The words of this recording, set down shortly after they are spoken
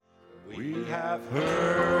have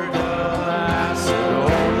heard of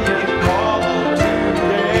Macedonian call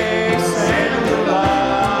today. Send the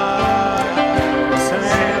light,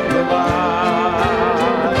 send the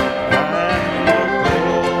light, and the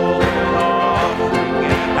golden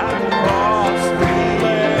offering at the cross we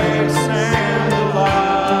lay. Send the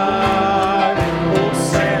light, oh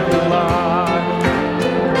send the light,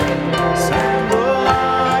 send the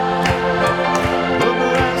light, the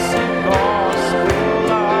blessed gospel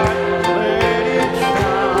light, let it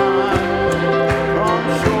shine from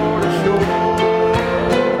shore to shore,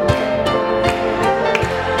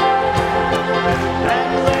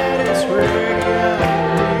 and let its radiance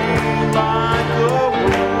be like the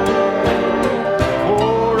world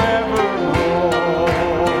forevermore.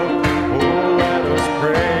 Oh, let us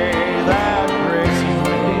pray that grace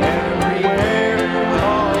may everywhere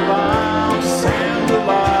abound. Send the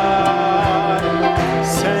light,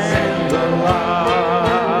 send the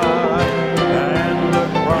light, and the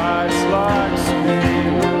Christ-like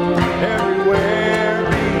Spirit everywhere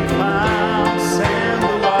be found. Send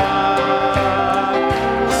the light,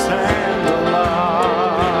 send the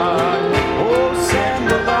light, oh send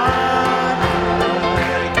the light,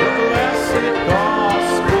 the blessed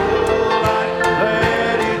gospel light,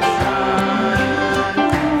 let it shine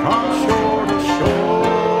from shore to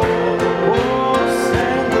shore. Oh,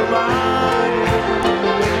 send the light,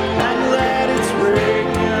 and let its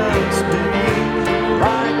radiance be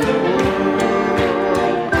like the world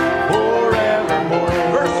forevermore.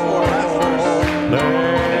 Verse 4, last verse.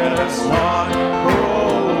 Let us not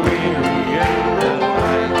grow weary in the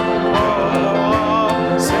light of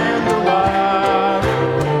love. Send the light,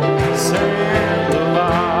 send the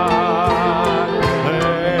light.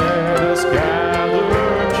 Let us gather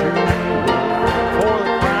true for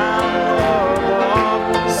the crown of love.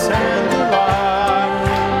 Send the light,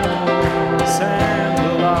 send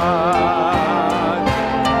the light,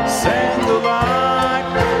 send the light,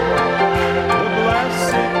 the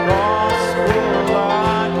blessed gospel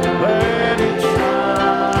light, let it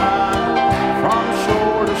shine from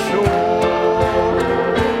shore to shore.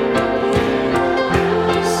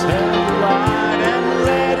 Send the light and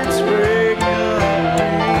let its radiance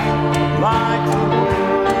be like the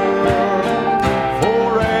world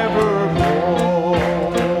forevermore.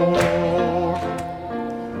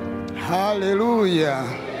 Hallelujah.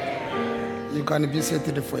 You can be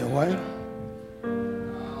seated for a while.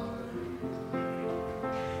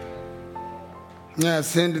 Yeah,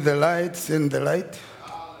 send the light, send the light.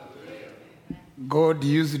 God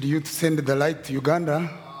used you to send the light to Uganda,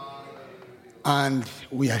 and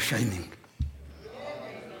we are shining.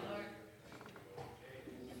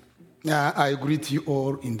 Yeah, I greet you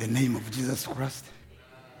all in the name of Jesus Christ.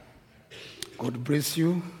 God bless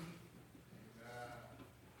you.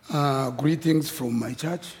 Greetings from my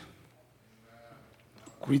church.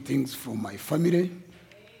 Greetings from my family.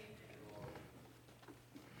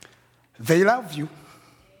 They love you.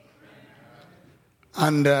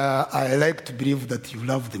 And I like to believe that you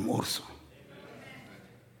love them also.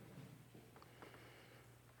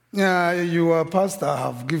 Yeah, your pastor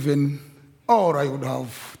have given, or I would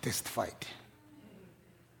have testified.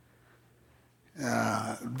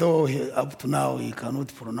 Though up to now he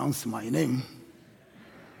cannot pronounce my name.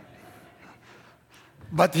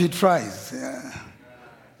 But he tries,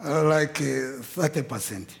 like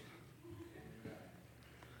 30%.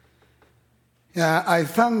 Yeah, I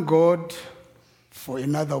thank God for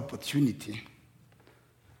another opportunity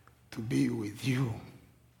to be with you.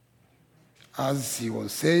 As he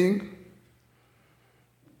was saying,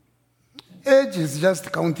 age is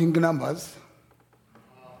just counting numbers,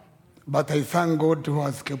 but I thank God who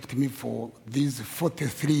has kept me for these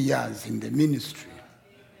 43 years in the ministry.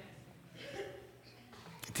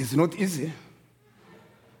 It is not easy.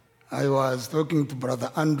 I was talking to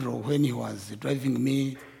Brother Andrew when he was driving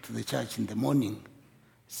me to the church in the morning.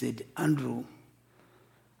 He said, Andrew,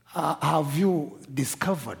 have you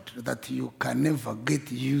discovered that you can never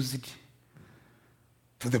get used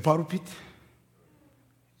to the pulpit?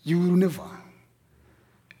 You will never.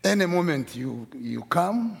 Any moment you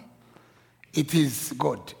come, it is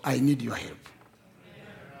God, I need your help.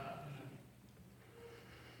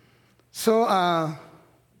 So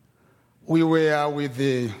we were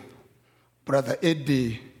with Brother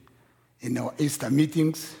Eddie in our Easter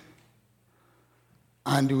meetings,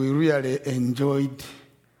 and we really enjoyed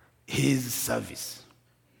his service.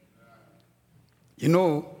 You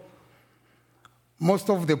know, most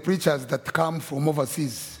of the preachers that come from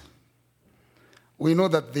overseas, we know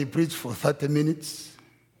that they preach for 30 minutes,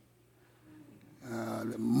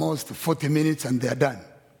 most 40 minutes, and they are done.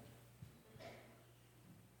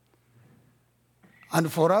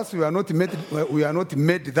 And for us, we are not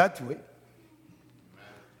made that way.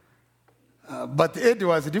 But Ed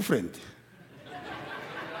was different.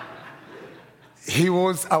 He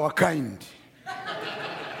was our kind.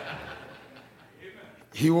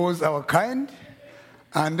 He was our kind,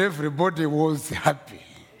 and everybody was happy.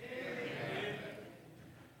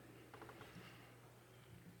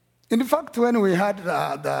 In fact, when we heard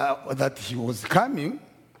that he was coming,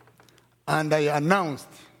 and I announced,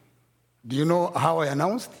 do you know how I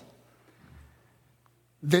announced?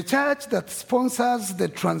 The church that sponsors the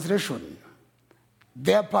translation,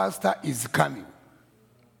 their pastor is coming.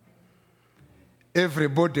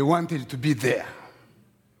 Everybody wanted to be there.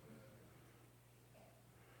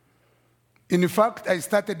 In fact, I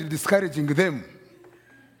started discouraging them.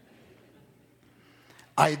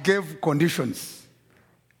 I gave conditions.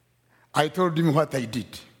 I told him what I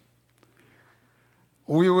did.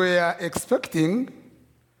 We were expecting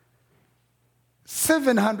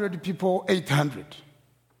 700 people, 800.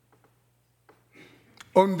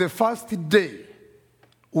 On the first day,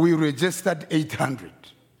 we registered 800.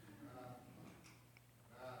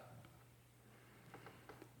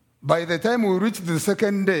 By the time we reached the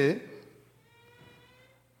second day,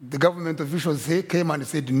 the government officials came and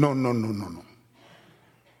said, no.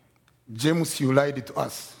 James, you lied to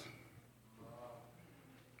us.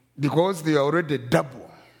 Because they are already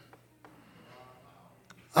double.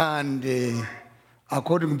 And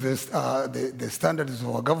according to the standards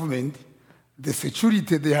of our government, the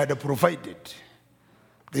security they had provided,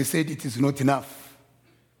 they said it is not enough.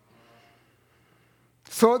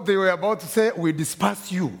 So they were about to say, we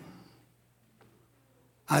disperse you.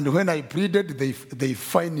 And when I pleaded, they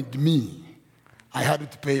fined me. I had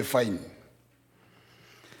to pay a fine.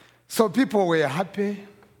 So people were happy.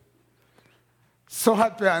 So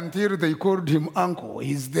happy until they called him uncle.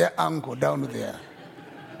 He's their uncle down there.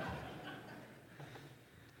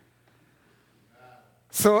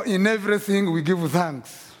 So in everything we give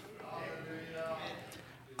thanks.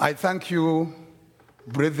 I thank you,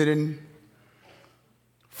 brethren,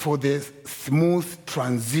 for the smooth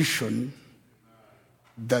transition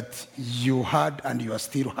that you had and you are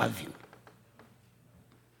still having.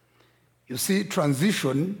 You see,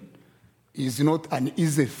 transition is not an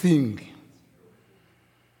easy thing.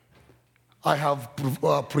 I have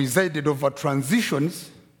presided over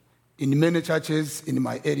transitions in many churches in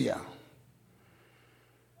my area.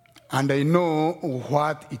 And I know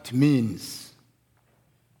what it means.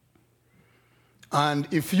 And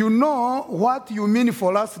if you know what you mean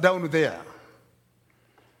for us down there,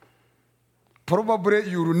 probably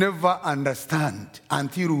you will never understand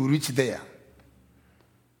until you reach there.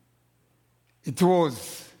 It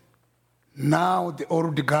was, now the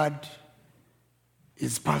old guard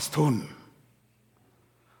is passed on.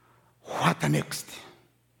 What next?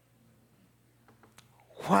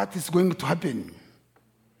 What is going to happen?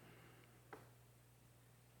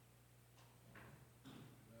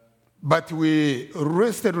 But we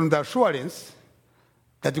rested on the assurance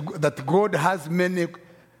that God has many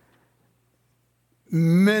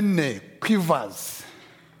quivers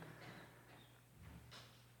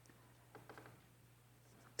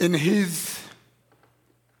in his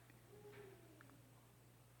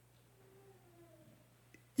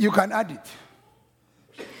you can add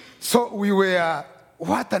it. So we were,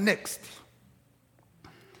 what next?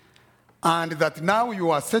 And that now you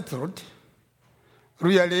are settled,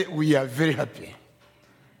 really we are very happy.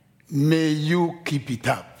 May you keep it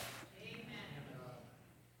up.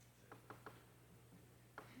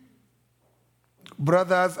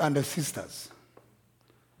 Brothers and sisters,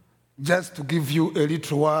 just to give you a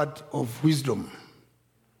little word of wisdom,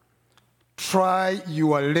 try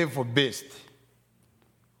your level best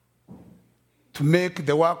to make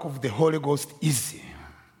the work of the Holy Ghost easy.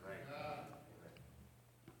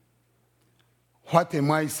 What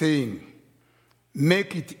am I saying?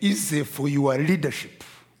 Make it easy for your leadership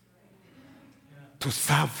to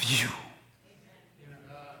serve you.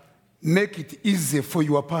 Make it easy for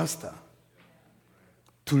your pastor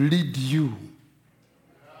to lead you.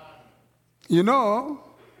 You know,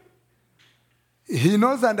 he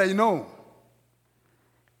knows and I know,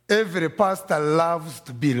 every pastor loves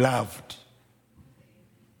to be loved.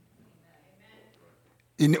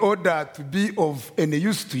 In order to be of any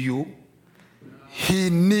use to you,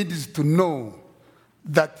 he needs to know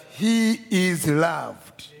that he is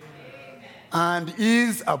loved and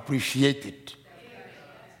is appreciated.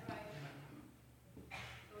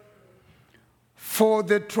 For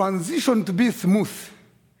the transition to be smooth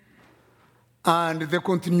and the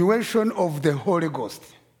continuation of the Holy Ghost,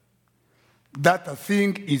 that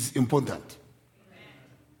thing is important.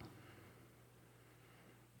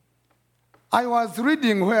 I was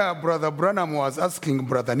reading where Brother Branham was asking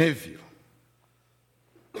Brother Neville,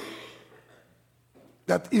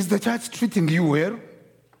 that is the church treating you well?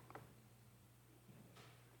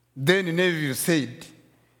 Then Neville said,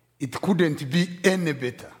 it couldn't be any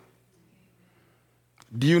better.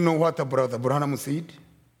 Do you know what Brother Branham said?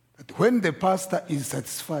 That when the pastor is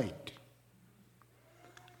satisfied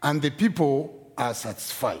and the people are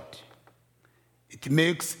satisfied, it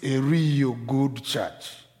makes a real good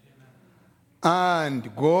church.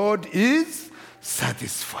 And God is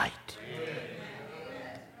satisfied.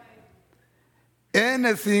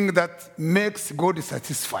 Anything that makes God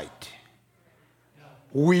satisfied,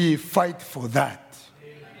 we fight for that.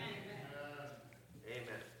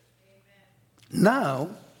 Now,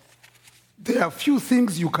 there are few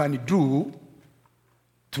things you can do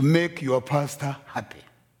to make your pastor happy.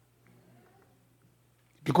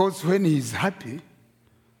 Because when he is happy,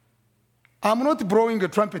 I'm not blowing a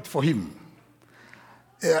trumpet for him.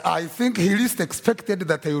 I think he least expected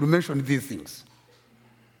that I will mention these things.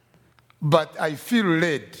 But I feel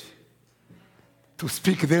led to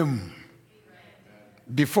speak them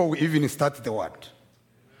before we even start the word.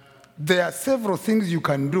 There are several things you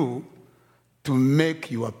can do to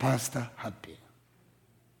make your pastor happy.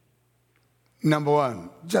 Number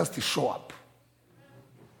one, just show up.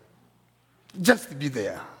 Just be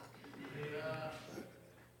there.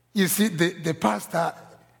 You see, the pastor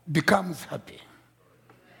becomes happy.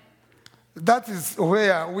 That is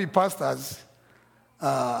where we pastors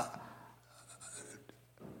are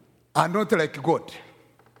not like God.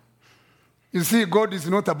 You see, God is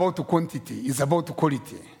not about quantity, it's about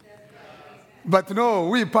quality. But no,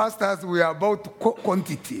 we pastors, we are about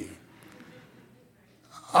quantity.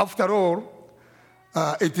 After all,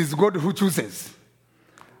 it is God who chooses.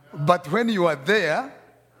 But when you are there,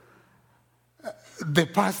 the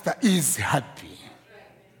pastor is happy.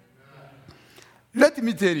 Let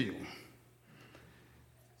me tell you,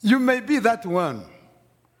 you may be that one.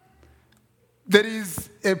 There is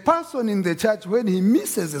a person in the church, when he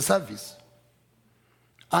misses a service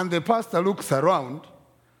and the pastor looks around,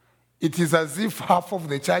 it is as if half of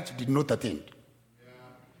the church did not attend.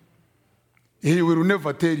 He will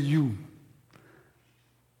never tell you.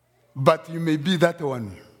 But you may be that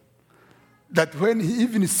one. That when he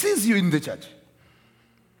even sees you in the church,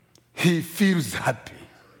 he feels happy.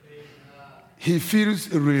 He feels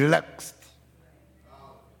relaxed.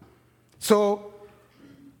 So,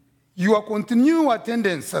 your continual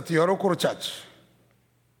attendance at your local church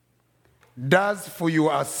does for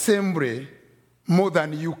your assembly more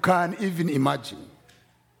than you can even imagine.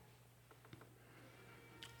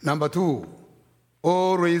 Number two,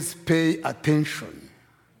 always pay attention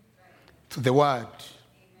to the word.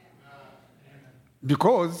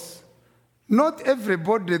 Because not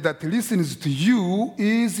everybody that listens to you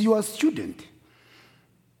is your student.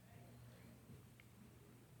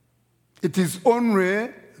 It is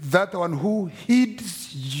only that one who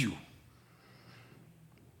heeds you.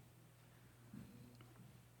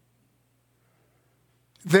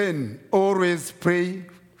 Then always pray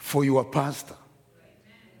for your pastor.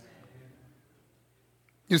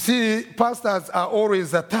 You see, pastors are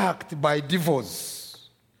always attacked by devils.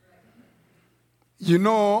 You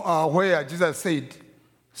know where Jesus said,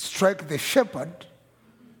 strike the shepherd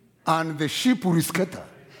and the sheep will scatter.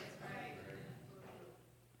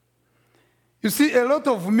 You see, a lot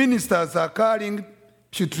of ministers are carrying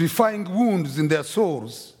putrefying wounds in their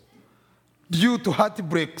souls due to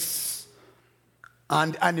heartbreaks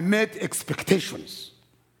and unmet expectations.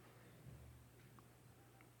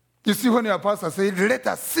 You see, when your pastor said, let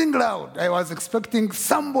us sing loud, I was expecting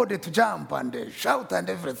somebody to jump and shout and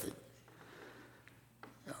everything.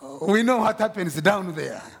 We know what happens down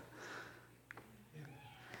there.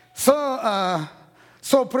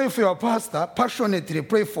 So pray for your pastor, passionately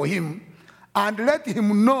pray for him, and let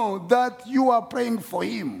him know that you are praying for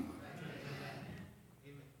him.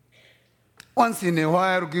 Once in a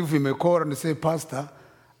while, give him a call and say, Pastor,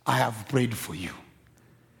 I have prayed for you.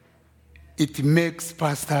 It makes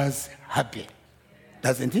pastors happy,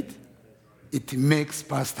 doesn't it? It makes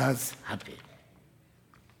pastors happy.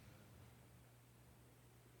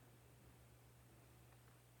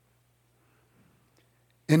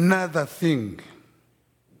 Another thing,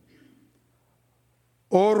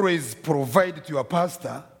 always provide to your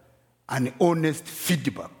pastor an honest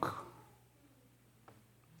feedback.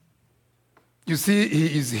 You see,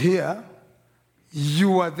 he is here,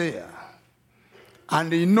 you are there.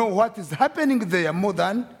 And you know what is happening there more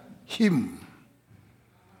than him.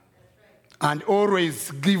 And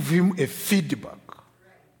always give him a feedback.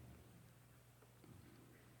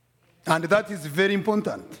 And that is very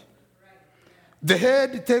important. The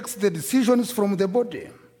head takes the decisions from the body.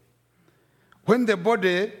 When the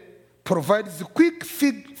body provides quick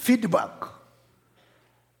feedback,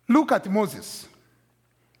 look at Moses.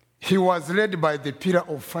 He was led by the pillar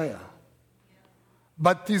of fire.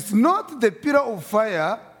 But it's not the pillar of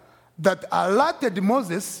fire that alerted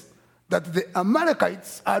Moses that the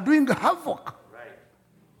Amalekites are doing havoc. Right.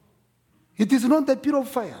 It is not the pillar of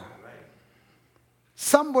fire. Right.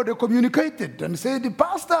 Somebody communicated and said,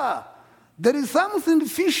 Pastor, there is something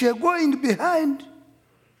fishy going behind.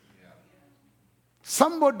 Yeah.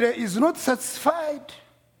 Somebody is not satisfied.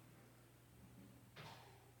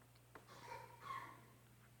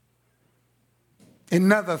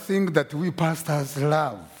 Another thing that we pastors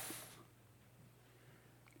love,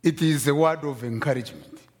 it is a word of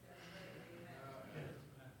encouragement.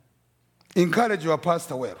 Encourage your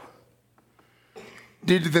pastor well.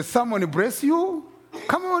 Did the sermon bless you?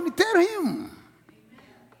 Come on, tell him.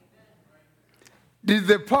 Did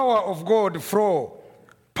the power of God flow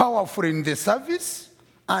powerful in the service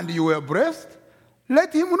and you were blessed?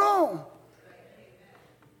 Let him know.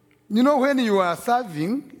 You know, when you are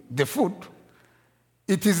serving the food,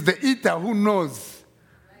 it is the eater who knows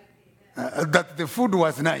that the food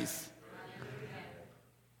was nice.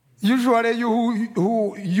 Usually you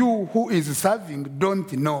who is serving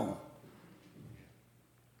don't know.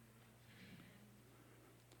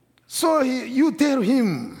 So you tell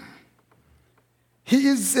him, he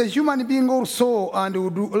is a human being also and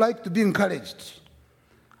would like to be encouraged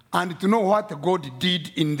and to know what God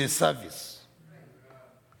did in the service.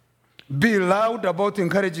 Be loud about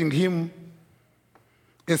encouraging him,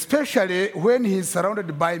 especially when he is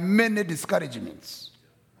surrounded by many discouragements.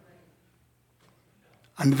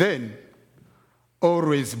 And then,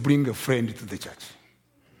 always bring a friend to the church.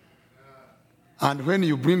 And when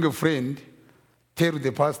you bring a friend, tell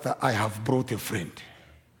the pastor, I have brought a friend.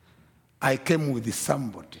 I came with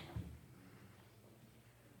somebody.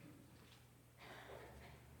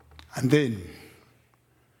 And then,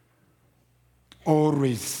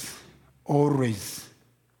 always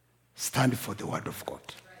stand for the word of God.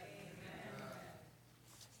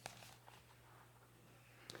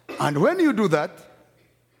 And when you do that,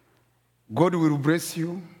 God will bless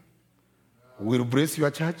you, will bless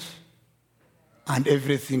your church, and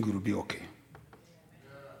everything will be okay.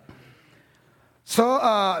 So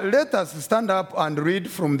let us stand up and read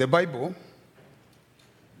from the Bible.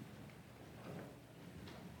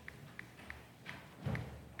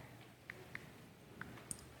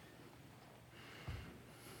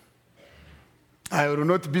 I will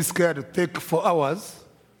not be scared to take 4 hours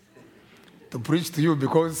to preach to you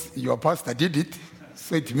because your pastor did it.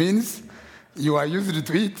 So it means you are used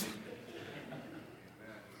to it.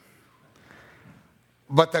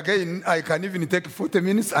 But again, I can even take 40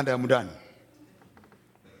 minutes and I'm done.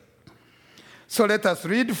 So let us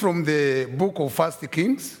read from the book of 1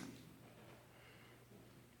 Kings,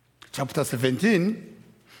 chapter 17.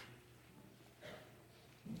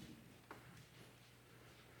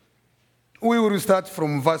 We will start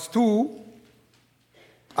from verse 2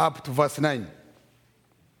 up to verse 9.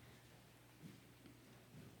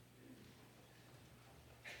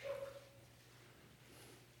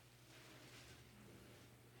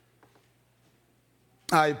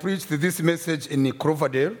 I preached this message in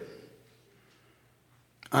Cloverdale,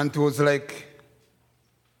 and it was like,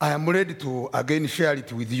 I am ready to again share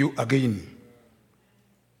it with you again.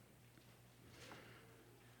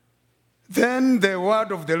 Then the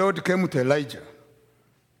word of the Lord came to Elijah.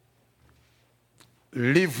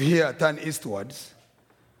 Leave here, turn eastwards,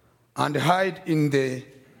 and hide in the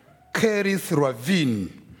Kerith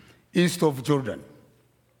ravine east of Jordan.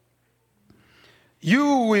 You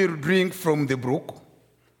will drink from the brook,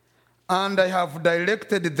 and I have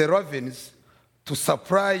directed the ravens to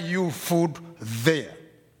supply you food there.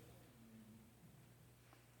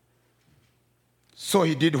 So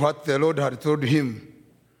he did what the Lord had told him.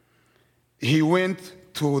 He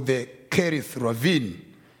went to the Kerith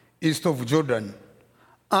ravine east of Jordan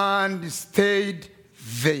and stayed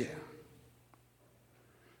there.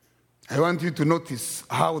 I want you to notice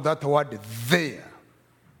how that word there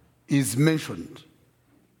is mentioned.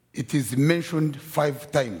 It is mentioned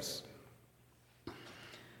 5 times.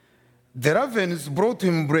 The ravens brought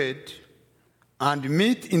him bread and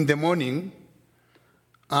meat in the morning,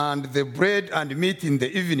 and the bread and meat in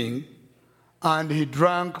the evening, and he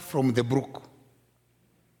drank from the brook.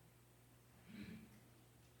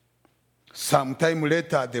 Some time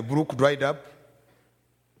later, the brook dried up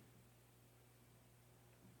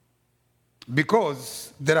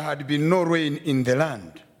because there had been no rain in the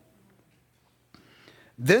land.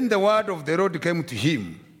 Then the word of the Lord came to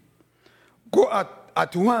him, go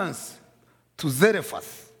at once to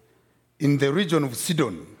Zarephath in the region of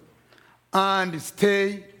Sidon and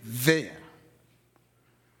stay there.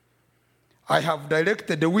 I have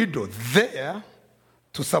directed the widow there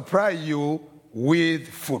to supply you with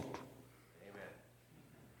food. Amen.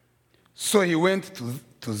 So he went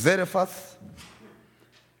to Zarephath.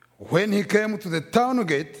 When he came to the town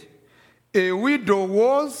gate, a widow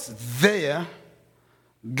was there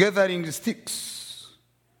gathering sticks.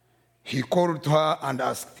 He called to her and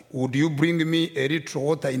asked, "Would you bring me a little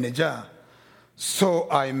water in a jar so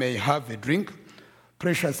I may have a drink?"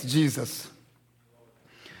 Precious Jesus,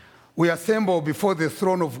 we assemble before the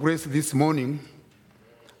throne of grace this morning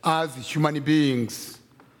as human beings,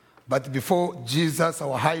 but before Jesus,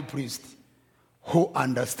 our high priest, who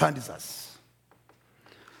understands us.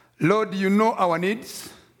 Lord, you know our needs,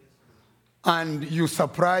 and you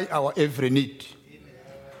supply our every need.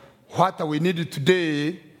 What we need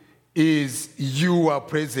today is your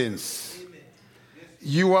presence.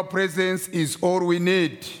 Your presence is all we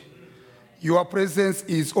need. Your presence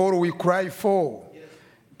is all we cry for.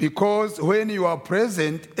 Because when you are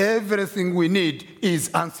present, everything we need is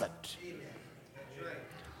answered.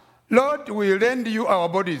 Lord, we lend you our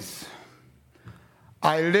bodies.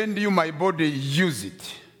 I lend you my body, use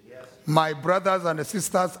it. My brothers and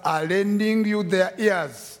sisters are lending you their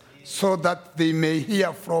ears so that they may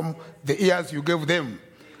hear from the ears you gave them.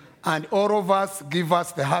 And all of us give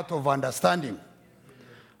us the heart of understanding.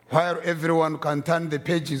 While everyone can turn the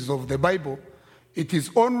pages of the Bible, it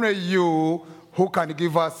is only you who can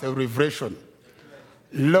give us a revelation.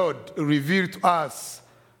 Lord, reveal to us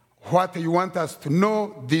what you want us to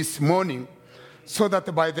know this morning, so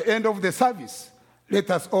that by the end of the service,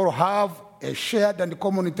 let us all have a shared and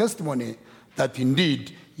common testimony that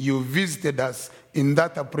indeed you visited us in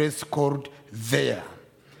that place called there.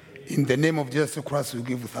 In the name of Jesus Christ, we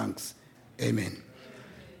give thanks. Amen.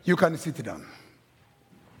 You can sit down.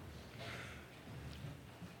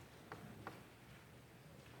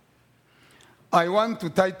 I want to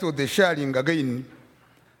title the sharing again,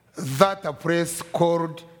 that a place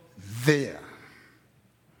called there.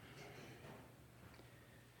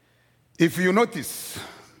 If you notice,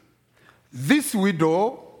 this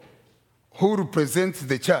widow who represents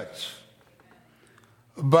the church,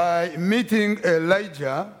 by meeting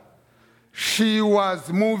Elijah, she was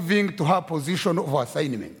moving to her position of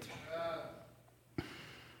assignment.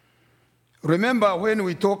 Remember, when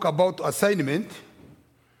we talk about assignment,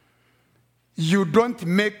 you don't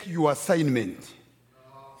make your assignment.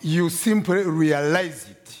 You simply realize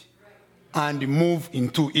it and move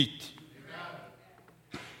into it.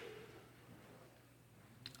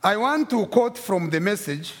 I want to quote from the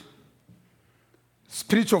message,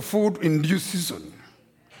 Spiritual Food in Due Season,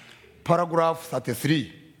 paragraph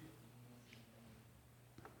 33.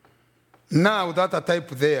 Now that I type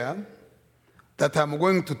there, that I'm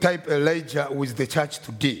going to type Elijah with the church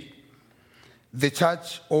today. The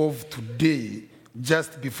church of today,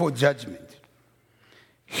 just before judgment,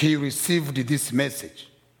 he received this message.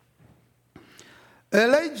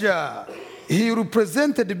 Elijah, he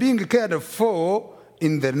represented being cared for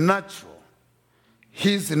in the natural,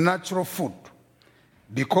 his natural food,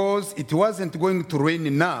 because it wasn't going to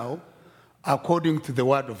rain now according to the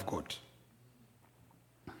word of God.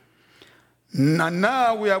 And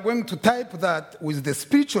now we are going to type that with the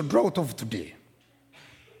spiritual drought of today.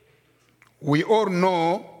 We all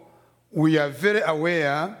know, we are very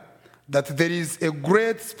aware that there is a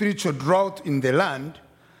great spiritual drought in the land,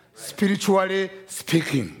 spiritually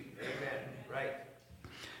speaking. Amen. Right.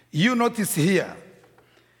 You notice here,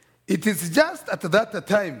 it is just at that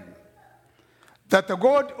time that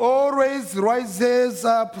God always rises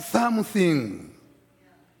up something.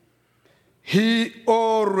 He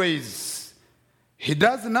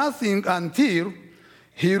does nothing until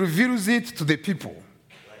he reveals it to the people.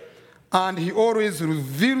 And he always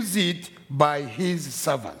reveals it by his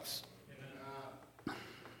servants.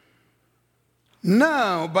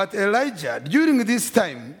 Now, but Elijah, during this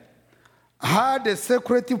time, had a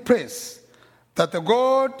secretive place that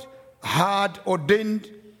God had ordained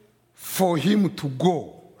for him to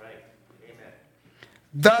go. Right. Amen.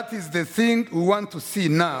 That is the thing we want to see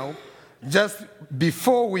now, just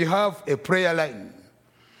before we have a prayer line.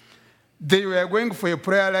 They were going for a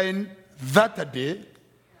prayer line that day.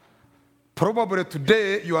 Probably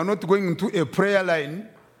today you are not going into a prayer line,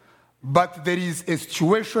 but there is a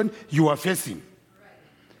situation you are facing.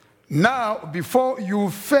 Right. Now, before you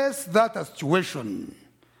face that situation,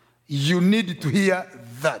 you need to hear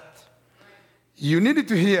that. You need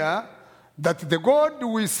to hear that the God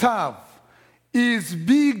we serve is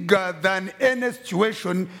bigger than any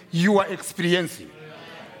situation you are experiencing.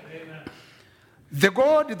 Amen. The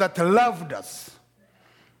God that loved us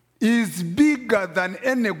is bigger than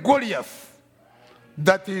any Goliath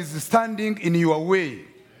that is standing in your way.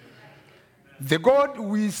 The God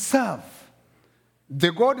we serve,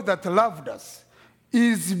 the God that loved us,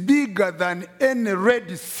 is bigger than any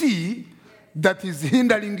Red Sea that is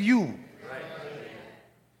hindering you.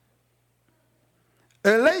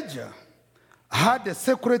 Elijah had a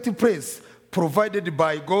secret place provided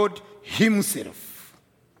by God himself.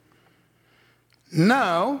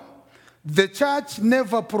 Now, the church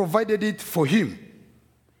never provided it for him.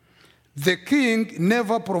 The king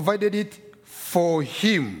never provided it for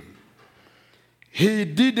him. He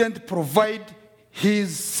didn't provide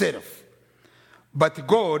himself. But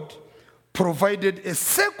God provided a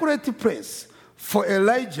secret place for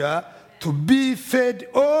Elijah to be fed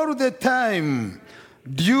all the time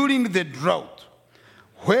during the drought,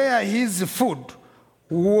 where his food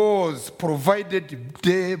was provided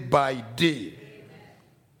day by day.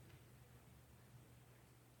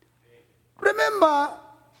 Remember,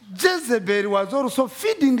 Jezebel was also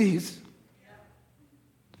feeding his.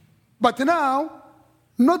 But now,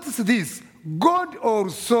 notice this. God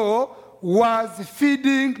also was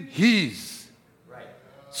feeding his.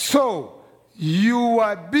 So, you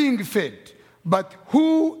are being fed. But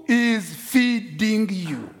who is feeding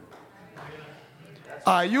you?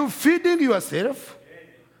 Are you feeding yourself?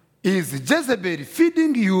 Is Jezebel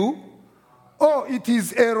feeding you? Or it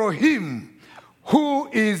is Elohim who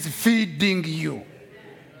is feeding you?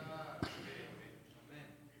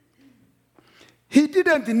 He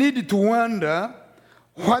didn't need to wonder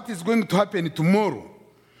what is going to happen tomorrow,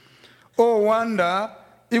 or wonder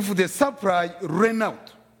if the supply ran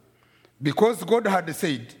out, because God had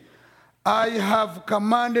said, I have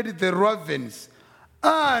commanded the ravens,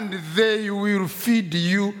 and they will feed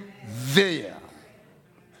you there.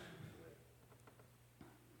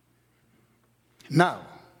 Now,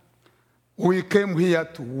 we came here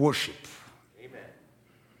to worship. Amen.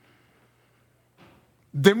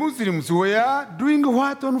 The Muslims were doing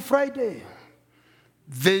what on Friday?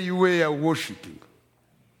 They were worshiping.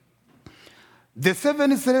 The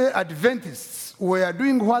Seventh-day Adventists were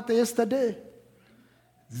doing what yesterday?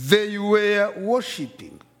 They were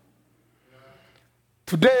worshiping.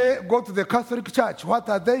 Today, go to the Catholic Church. What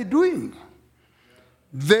are they doing?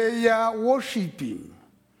 They are worshiping.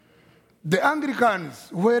 The Anglicans,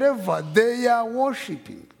 wherever, they are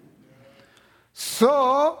worshiping.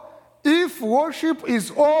 So, if worship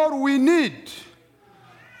is all we need,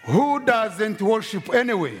 who doesn't worship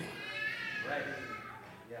anyway? Right.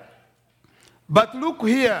 Yeah. But look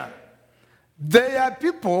here, there are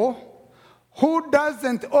people who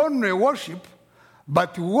doesn't only worship,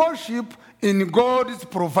 but worship in God's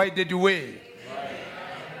provided way.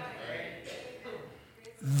 Right.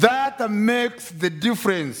 That makes the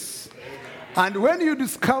difference. And when you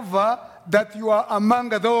discover that you are among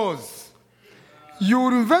those, you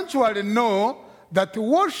will eventually know that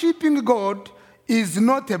worshiping God is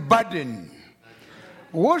not a burden.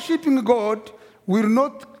 Worshiping God will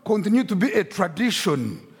not continue to be a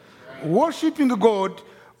tradition. Worshiping God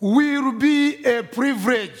will be a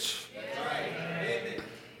privilege.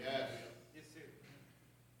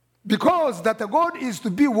 Because that God is to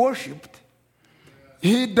be worshipped,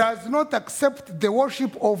 He does not accept the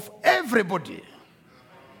worship of everybody.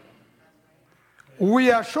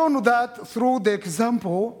 We are shown that through the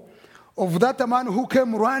example of that man who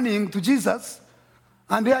came running to Jesus,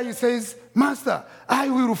 and there he says, Master, I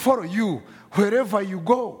will follow you wherever you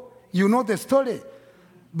go. You know the story.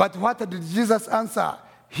 But what did Jesus answer?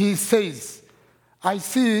 He says, I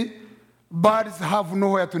see birds have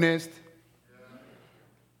nowhere to nest.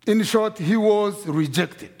 In short, he was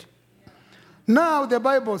rejected. Now the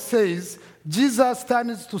Bible says, Jesus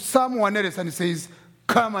turns to someone else and says,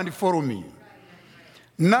 come and follow me.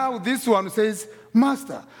 Now this one says,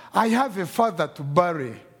 Master, I have a father to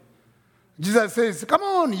bury. Jesus says, come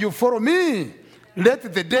on, you follow me.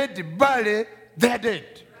 Let the dead bury their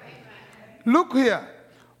dead. Look here.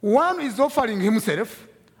 One is offering himself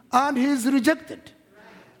and he is rejected.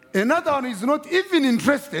 Another one is not even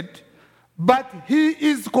interested, but he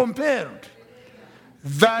is compelled.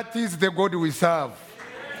 That is the God we serve.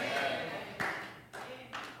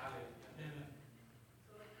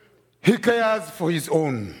 He cares for his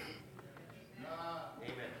own.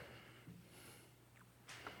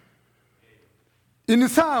 In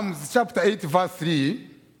Psalms chapter 8, verse 3,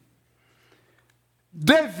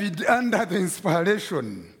 David, under the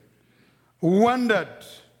inspiration, wondered,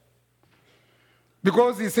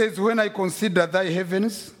 because he says, when I consider thy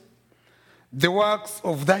heavens, the works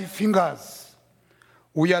of thy fingers,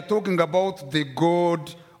 we are talking about the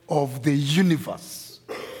God of the universe.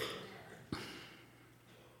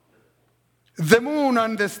 the moon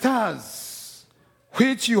and the stars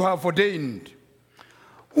which you have ordained.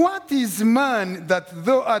 What is man that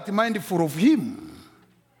thou art mindful of him,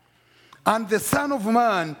 and the Son of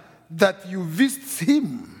Man that you visit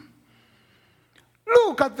him?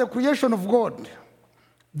 Look at the creation of God.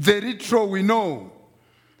 The retro we know,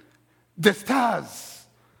 the stars,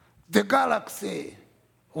 the galaxy,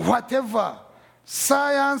 whatever.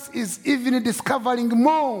 Science is even discovering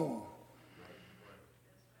more.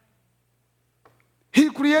 He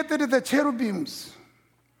created the cherubims,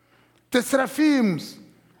 the seraphims,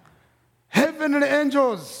 heavenly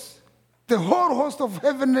angels, the whole host of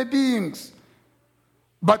heavenly beings.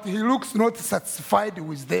 But he looks not satisfied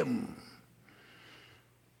with them.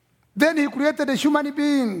 Then he created a human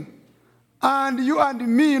being. And you and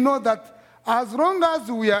me know that as long as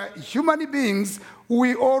we are human beings,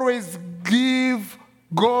 we always give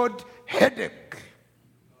God headache.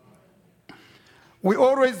 We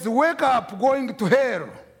always wake up going to hell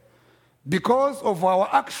because of our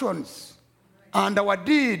actions and our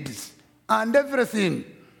deeds and everything.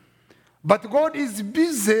 But God is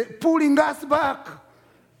busy pulling us back.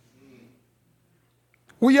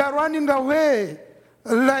 We are running away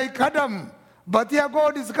like Adam, but here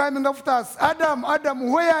God is coming after us. Adam,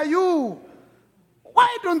 Adam, where are you?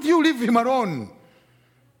 Why don't you leave him alone?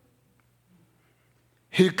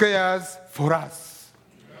 He cares for us.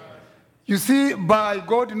 You see, by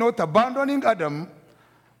God not abandoning Adam,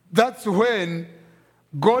 that's when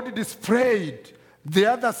God displayed the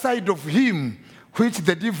other side of him, which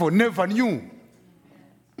the devil never knew.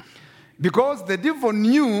 Because the devil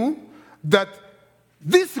knew that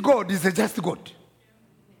this God is a just God.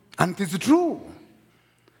 And it is true.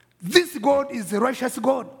 This God is a righteous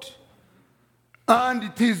God. And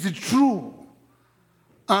it is true.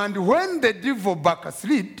 And when the devil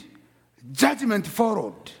backslid, judgment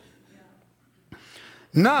followed.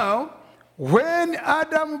 Now, when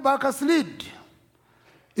Adam backslid,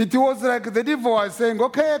 it was like the devil was saying,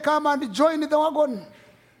 okay, come and join the wagon.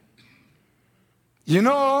 You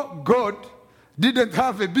know, God didn't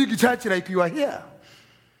have a big church like you are here.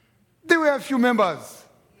 There were a few members.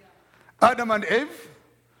 Adam and Eve,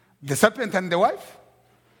 the serpent and the wife.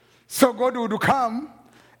 So God would come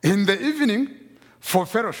in the evening for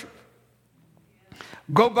fellowship.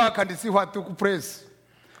 Go back and see what took place.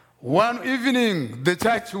 One evening, the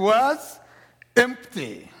church was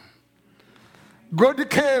empty. God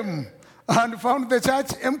came and found the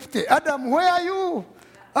church empty. Adam, where are you?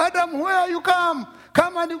 Adam, where are you? Come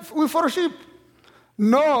and we fellowship.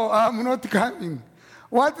 No, I'm not coming.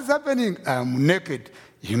 What is happening? I'm naked.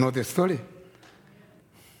 You know the story.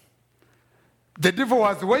 The devil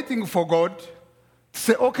was waiting for God to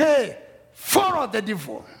say, okay, follow the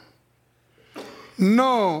devil.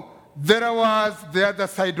 No, there was the other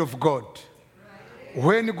side of God.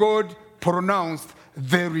 When God pronounced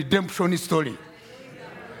the redemption story.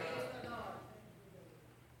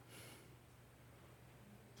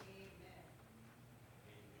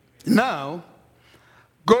 Now,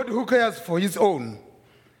 God who cares for his own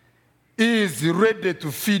is ready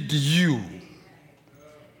to feed you.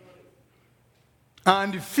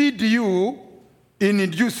 And feed you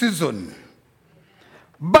in due season.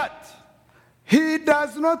 But he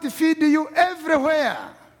does not feed you everywhere.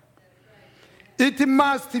 It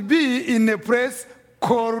must be in a place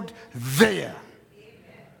called there.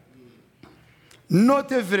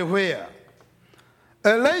 Not everywhere.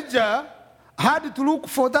 Elijah had to look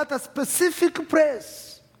for that specific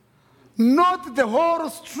place, not the whole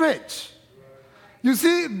stretch. You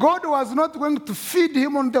see, God was not going to feed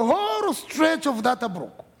him on the whole stretch of that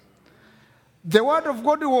brook. The word of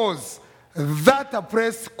God was that a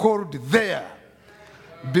place called there,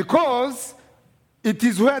 because it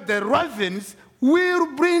is where the ravens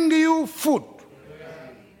will bring you food.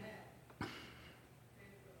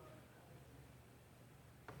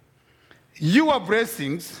 Your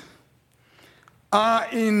blessings are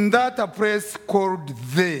in that place called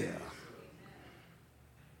there.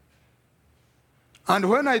 And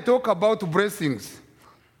when I talk about blessings,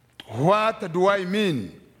 what do I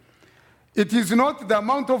mean? It is not the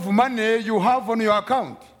amount of money you have on your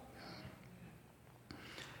account.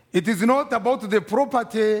 It is not about the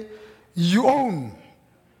property you own.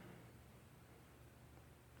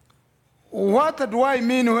 What do I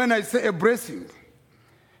mean when I say a blessing?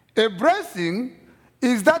 A blessing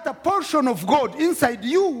is that a portion of God inside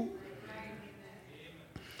you.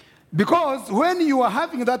 Because when you are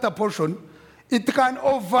having that a portion, it can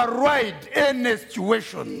override any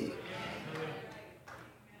situation.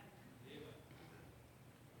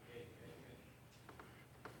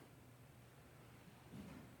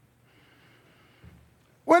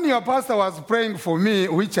 When your pastor was praying for me,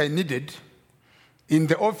 which I needed, in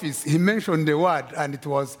the office, he mentioned the word, and it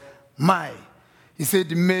was my. He said,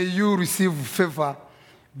 may you receive favor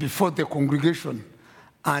before the congregation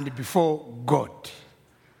and before God.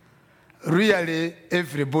 Really,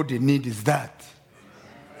 everybody needs that.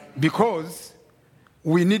 Because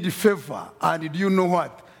we need favor. And do you know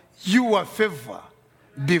what? Your favor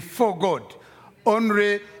before God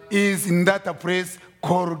only is in that place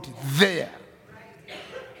called there.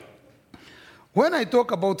 When I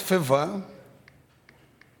talk about favor,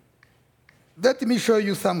 let me show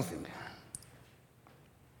you something.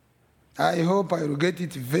 I hope I will get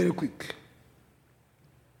it very quick.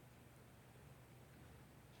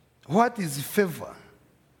 What is favor?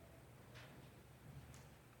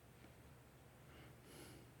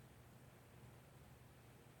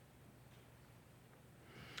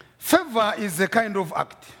 Favor is a kind of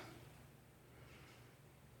act.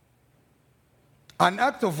 An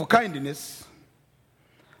act of kindness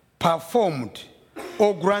performed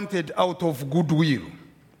or granted out of goodwill.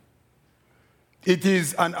 It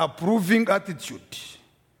is an approving attitude,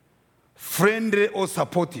 friendly or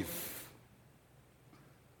supportive.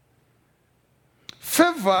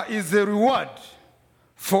 Favor is a reward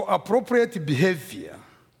for appropriate behavior,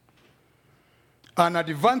 an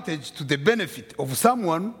advantage to the benefit of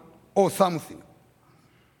someone or something.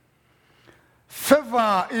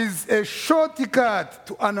 Favor is a shortcut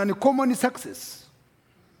to an uncommon success.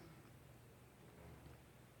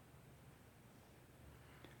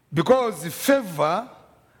 Because favor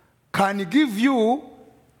can give you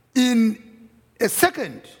in a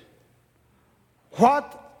second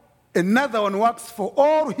what another one works for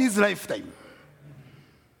all his lifetime.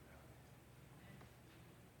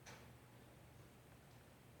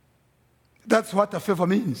 That's what a favor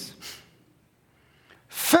means.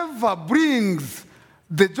 Favor brings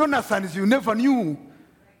the Jonathans you never knew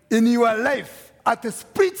in your life at a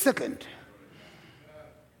split second.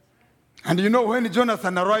 And you know, when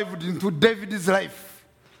Jonathan arrived into David's life,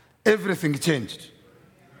 everything changed.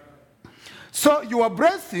 So your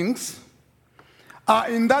blessings are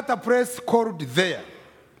in that place called there.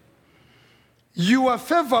 Your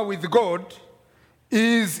favor with God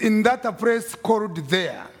is in that place called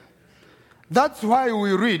there. That's why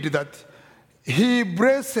we read that he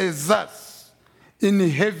blesses us in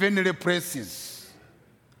heavenly places.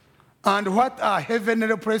 And what are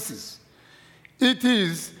heavenly places? It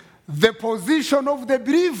is the position of the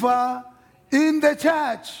believer in the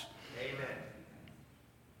church. Amen.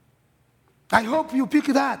 I hope you pick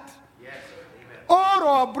that. Yes. Amen. All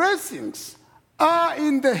our blessings are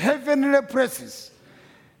in the heavenly places.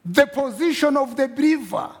 The position of the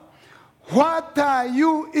believer. What are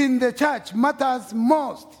you in the church matters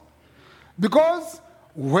most. Because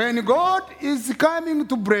when God is coming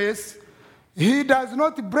to bless, he does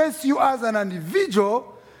not bless you as an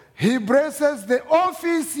individual. He blesses the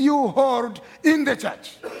office you hold in the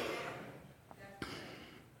church.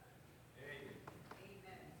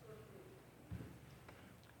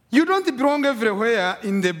 You don't belong everywhere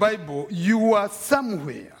in the Bible. You are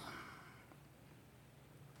somewhere.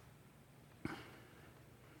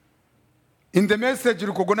 In the message,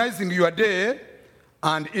 recognizing your day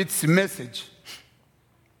and its message.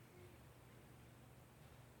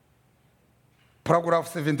 Paragraph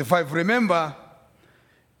 75. Remember,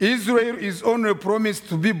 Israel is only promised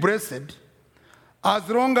to be blessed as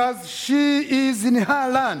long as she is in her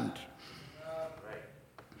land.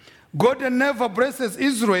 God never blesses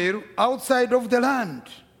Israel outside of the land.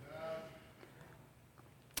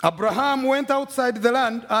 Abraham went outside the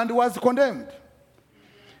land and was condemned.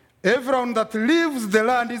 Everyone that leaves the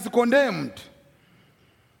land is condemned.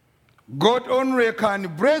 God only can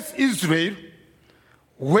bless Israel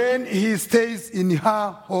when he stays in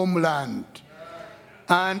her homeland.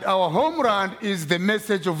 And our homeland is the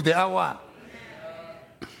message of the hour.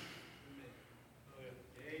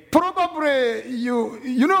 Probably,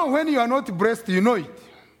 you know when you are not blessed, you know it.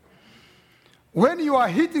 When you are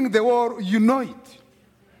hitting the wall, you know it.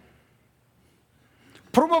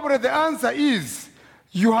 Probably the answer is,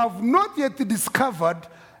 you have not yet discovered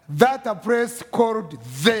that a place called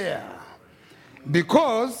there.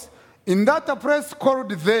 Because in that place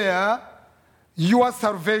called there, your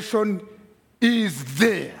salvation is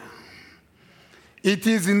there. It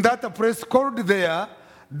is in that place called there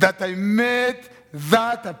that I made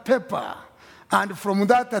that paper. And from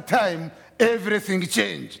that time, everything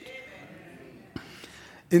changed.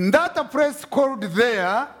 In that place called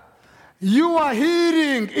there, your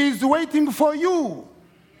healing is waiting for you.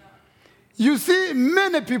 You see,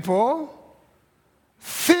 many people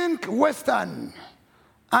think Western,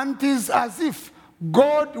 and it is as if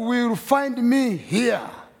God will find me here.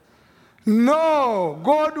 No,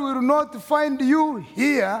 God will not find you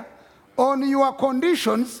here on your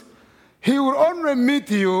conditions. He will only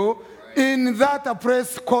meet you in that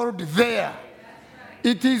place called there.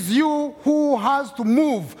 It is you who has to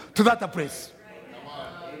move to that place.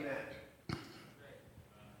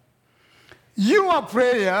 Your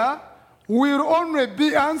prayer will only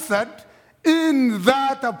be answered in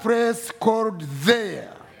that place called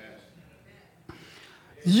there.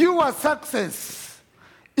 Your success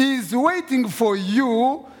is waiting for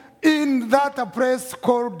you in that place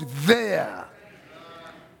called there.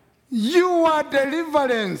 Your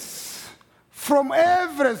deliverance from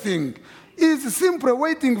everything is simply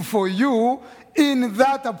waiting for you in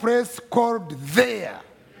that place called there.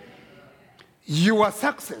 Your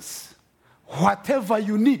success, whatever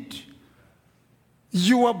you need,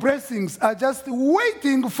 your blessings are just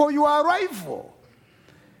waiting for your arrival.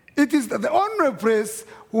 It is the only place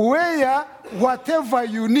where whatever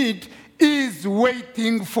you need is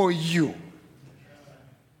waiting for you.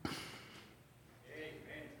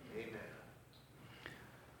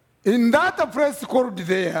 In that place called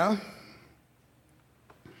there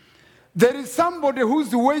is somebody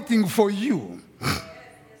who's waiting for you.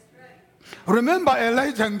 Remember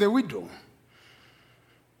Elijah and the widow.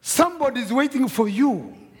 Somebody is waiting for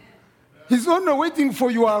you. He's only waiting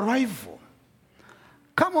for your arrival.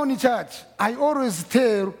 Come on, church. I always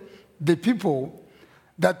tell the people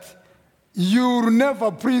that you'll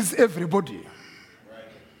never please everybody.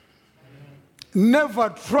 Never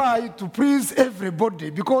try to please everybody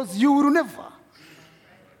because you will never.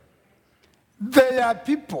 They are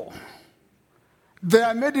people. They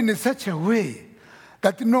are made in such a way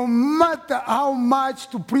that no matter how much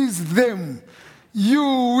to please them, you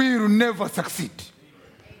will never succeed.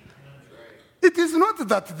 It is not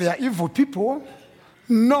that they are evil people.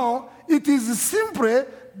 No, it is simply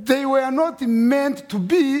they were not meant to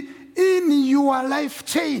be in your life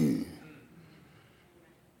chain.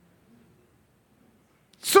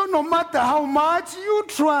 So no matter how much you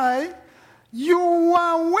try, you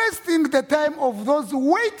are wasting the time of those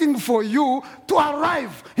waiting for you to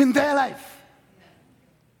arrive in their life.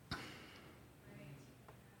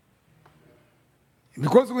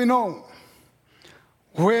 Because we know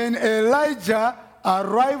when Elijah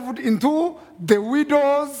arrived into the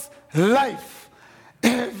widow's life,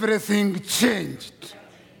 everything changed.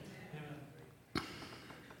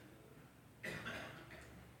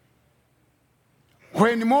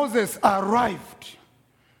 When Moses arrived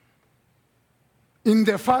in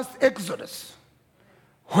the first Exodus,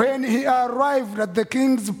 when he arrived at the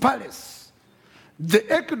king's palace, the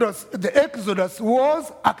Exodus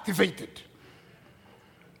was activated.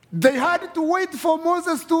 They had to wait for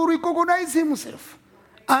Moses to recognize himself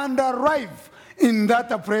and arrive in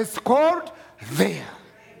that place called there.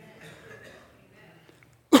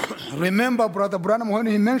 Remember Brother Branham when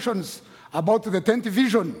he mentions about the 10th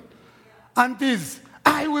vision, and is,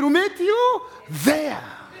 I will meet you there.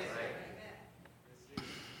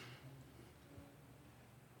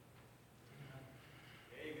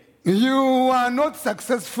 You are not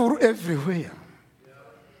successful everywhere.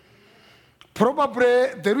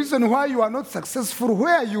 Probably the reason why you are not successful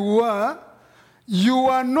where you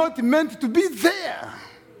are not meant to be there.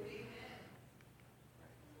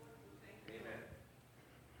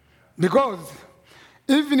 Because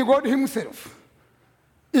even God himself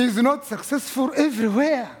is not successful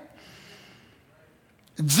everywhere.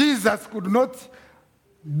 Jesus could not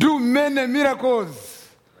do many miracles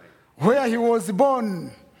where he was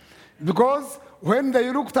born, because when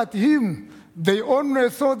they looked at him, they only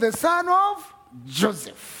saw the son of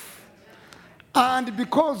Joseph. And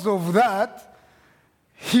because of that,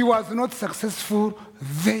 he was not successful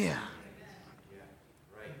there.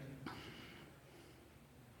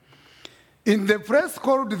 In the place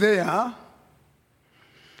called there,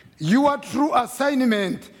 your true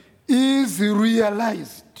assignment is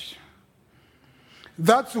realized.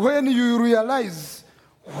 That's when you realize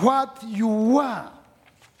what you are.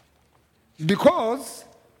 Because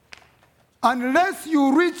unless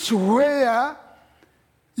you reach where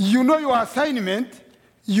you know your assignment,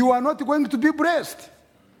 you are not going to be blessed.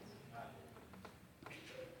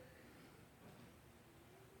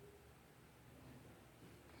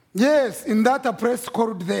 Yes, in that place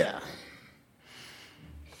called there,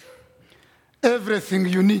 everything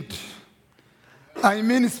you need, I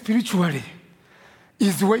mean spiritually,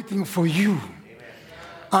 is waiting for you. Amen.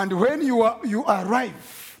 And when you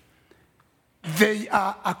arrive, they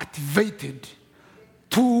are activated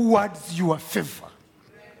towards your favor.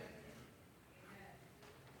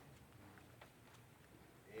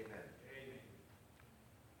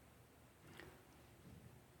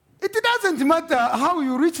 It doesn't matter how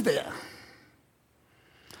you reach there.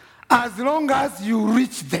 as long as you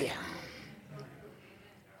reach there.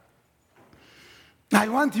 I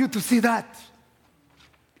want you to see that.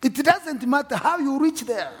 It doesn't matter how you reach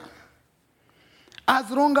there, as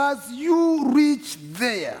long as you reach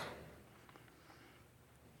there.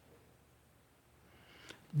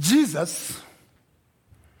 Jesus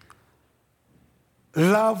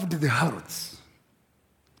loved the harlots,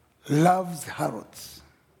 loves harlots.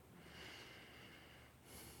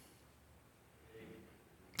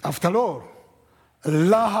 After all,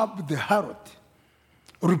 Rahab the harlot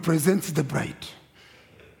represents the bride.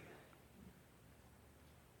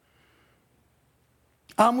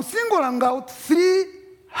 I'm singling out 3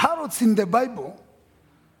 harlots in the Bible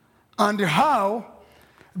and how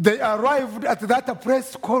they arrived at that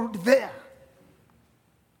place called there.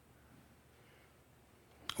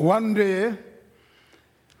 One day,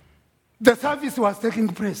 the service was taking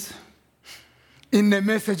place in a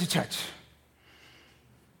message church,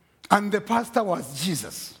 and the pastor was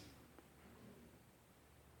Jesus.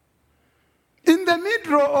 In the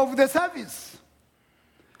middle of the service,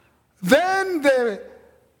 then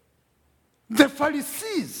the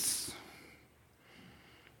Pharisees,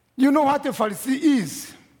 you know what a Pharisee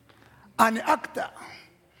is? An actor,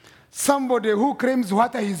 somebody who claims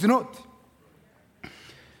what he is not.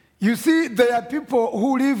 You see, there are people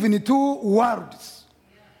who live in 2 worlds.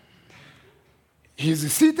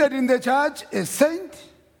 He's seated in the church, a saint,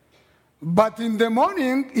 but in the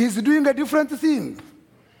morning, he's doing a different thing.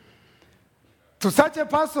 To such a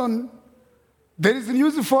person, there is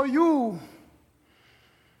news for you.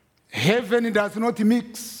 Heaven does not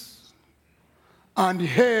mix, and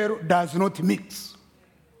hell does not mix.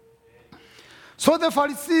 So the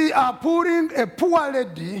Pharisees are putting a poor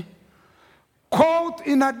lady caught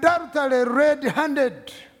in adultery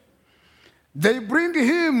red-handed. They bring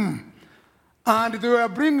him, and they were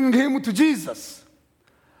bringing him to Jesus.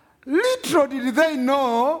 Little did they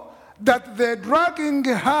know that they're dragging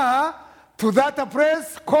her to that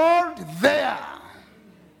place called there.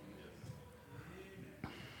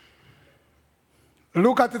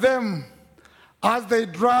 Look at them as they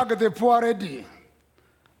drag the poor lady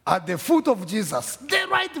at the foot of Jesus, the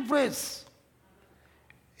right place.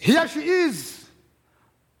 Here she is,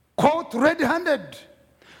 caught red-handed.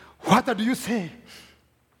 What do you say?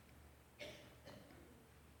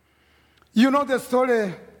 You know the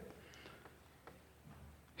story.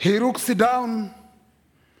 He looks down.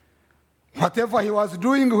 Whatever he was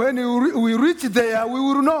doing, when we reach there, we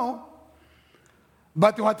will know.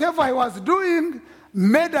 But whatever he was doing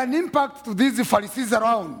made an impact to these Pharisees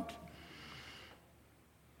around.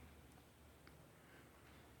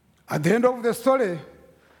 At the end of the story,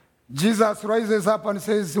 Jesus rises up and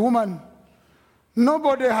says, "Woman,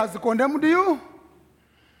 nobody has condemned you."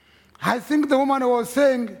 I think the woman was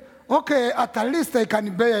saying, "Okay, at least I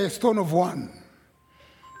can bear a stone of 1."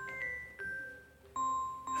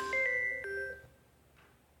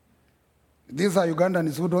 These are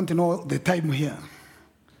Ugandans who don't know the time here.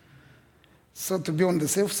 So to be on the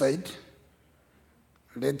safe side,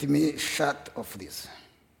 let me shut off this.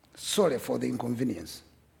 Sorry for the inconvenience.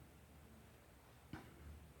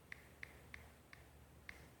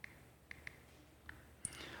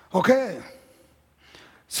 Okay.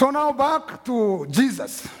 So now back to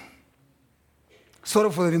Jesus.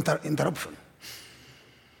 Sorry for the interruption.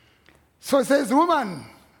 So he says, "Woman,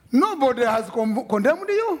 nobody has condemned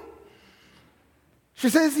you?" She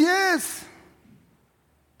says, "Yes.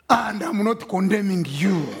 And I'm not condemning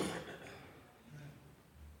you.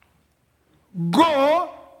 Go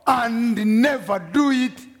and never do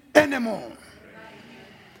it anymore."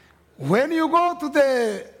 When you go to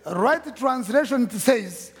the right translation, it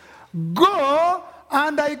says, "Go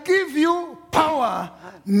and I give you power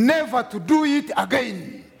never to do it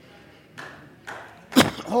again."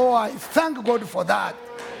 Oh, I thank God for that.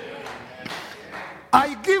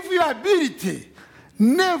 I give you ability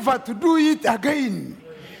never to do it again.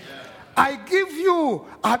 I give you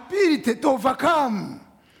ability to overcome.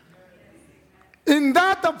 In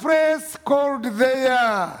that place called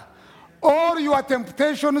there, all your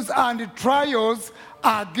temptations and trials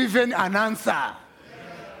are given an answer.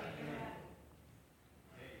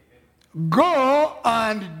 Go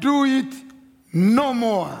and do it no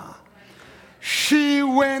more. She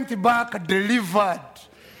went back delivered.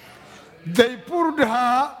 They pulled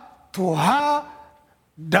her to her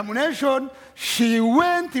damnation. She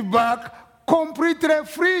went back completely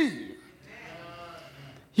free.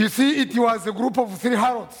 You see, it was a group of 3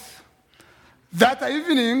 harlots. That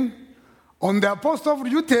evening, on the apostle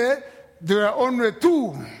duty, there were only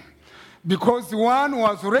 2, because one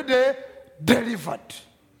was already delivered.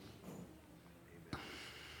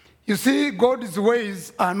 You see, God's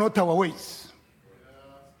ways are not our ways.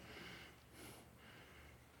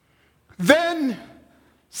 Then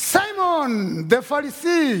Simon the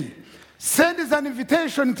Pharisee sends an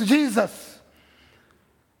invitation to Jesus.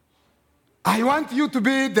 I want you to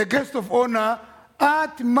be the guest of honor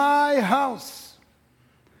at my house.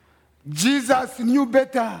 Jesus knew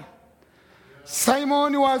better.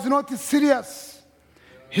 Simon was not serious.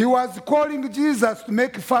 He was calling Jesus to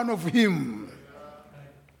make fun of him.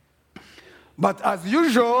 But as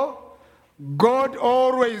usual, God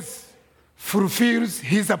always fulfills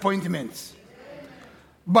his appointments.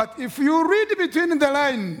 But if you read between the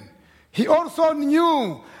lines, he also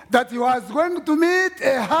knew that he was going to meet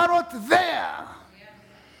a harlot there.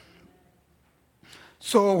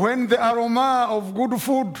 So when the aroma of good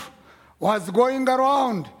food was going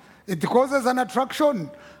around, it causes an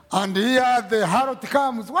attraction. And here the harlot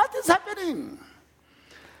comes. What is happening?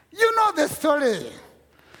 You know the story.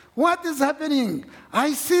 What is happening?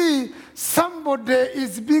 I see somebody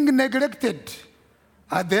is being neglected.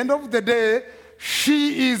 At the end of the day,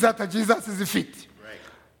 she is at Jesus' feet.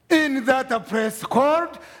 In that place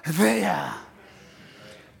called there.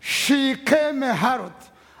 She came a harlot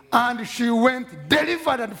and she went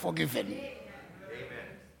delivered and forgiven.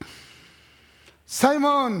 Amen.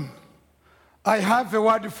 Simon, I have a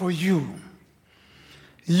word for you.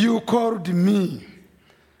 You called me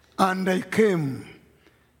and I came.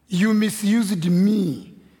 You misused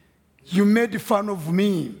me. You made fun of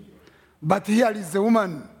me. But here is a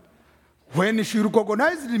woman. When she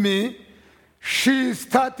recognized me, she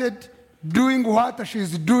started doing what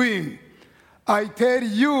she's doing. I tell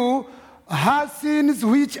you, her sins,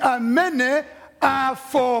 which are many, are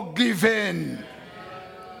forgiven.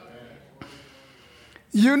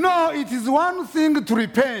 You know, it is one thing to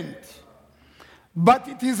repent, but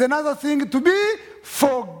it is another thing to be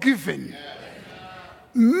forgiven.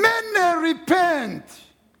 Many repent.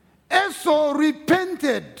 Esau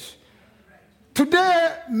repented.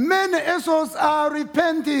 Today, many Esau's are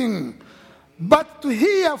repenting. But to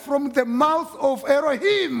hear from the mouth of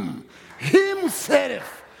Elohim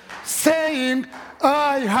himself saying,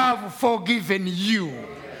 I have forgiven you. Amen.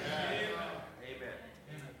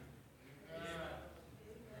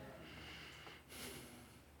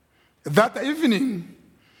 That evening,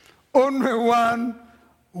 only one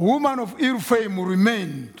woman of ill fame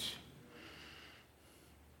remained.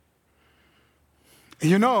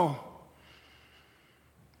 You know,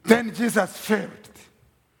 then Jesus felt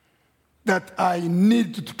that I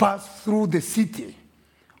need to pass through the city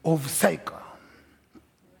of Sychar.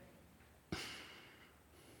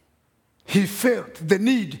 He felt the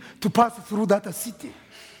need to pass through that city.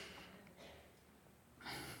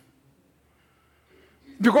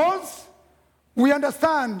 Because we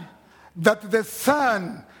understand that the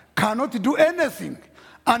Son cannot do anything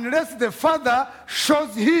unless the Father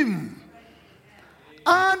shows him.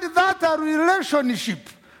 And that relationship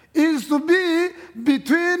is to be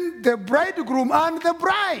between the bridegroom and the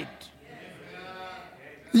bride.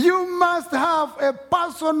 You must have a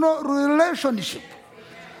personal relationship.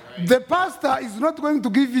 The pastor is not going to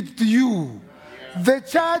give it to you. The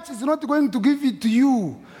church is not going to give it to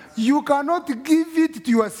you. You cannot give it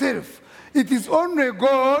to yourself. It is only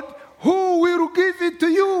God who will give it to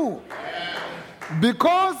you.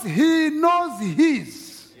 Because he knows his.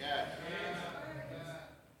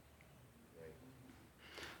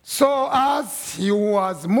 So as he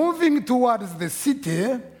was moving towards the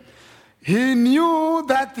city, he knew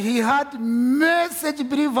that he had message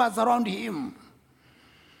believers around him.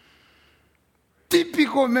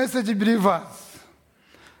 Typical message believers.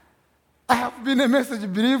 I have been a message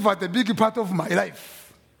believer the big part of my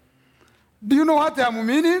life. Do you know what I'm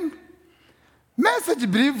meaning?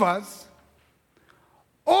 Message believers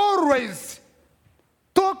always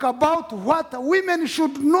talk about what women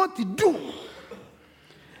should not do.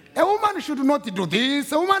 A woman should not do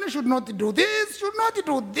this, a woman should not do this, should not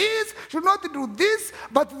do this, should not do this,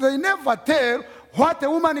 but they never tell what a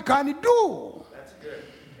woman can do. That's good.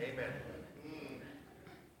 Amen.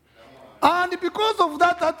 And because of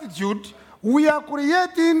that attitude, we are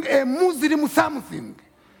creating a Muslim something.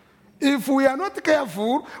 If we are not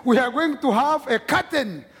careful, we are going to have a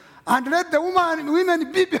curtain and let the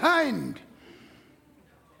women be behind.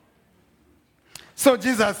 So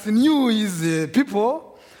Jesus knew his people.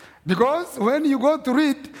 Because when you go to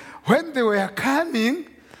read, when they were coming,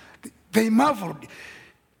 they marveled.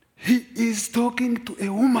 He is talking to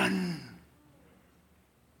a woman.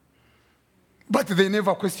 But they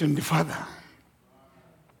never questioned the Father.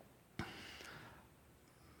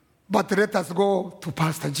 But let us go to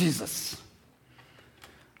Pastor Jesus.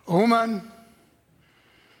 Woman,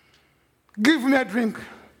 give me a drink.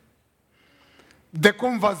 the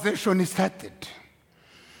conversation started.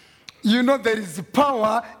 You know, there is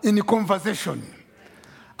power in conversation,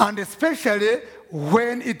 and especially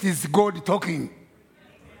when it is God talking.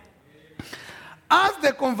 As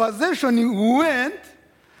the conversation went,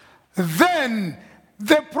 then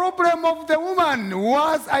the problem of the woman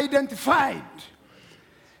was identified.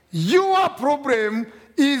 Your problem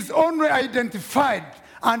is only identified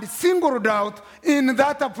and singled out in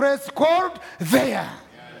that place called there.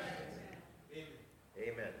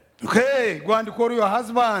 Amen. Okay, go and call your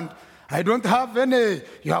husband. I don't have any.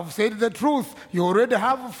 You have said the truth. You already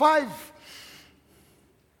have 5.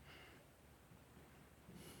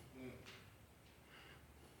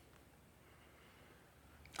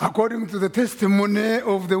 According to the testimony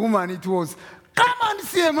of the woman, it was, come and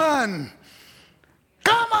see a man.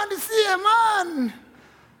 Come and see a man.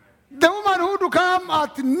 The woman who would come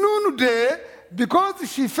at noonday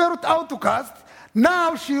because she felt outcast,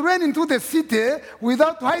 now she ran into the city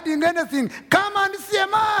without hiding anything. Come and see a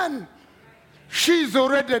man. She is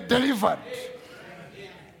already delivered.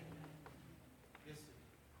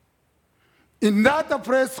 In that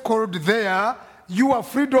place called there, your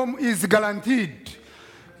freedom is guaranteed.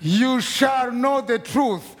 You shall know the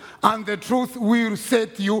truth, and the truth will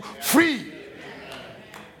set you free.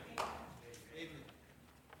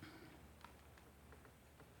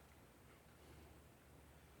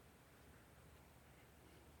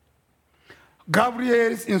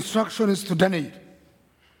 Gabriel's instructions to Daniel.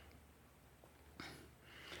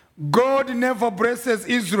 God never blesses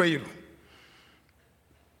Israel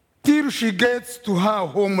till she gets to her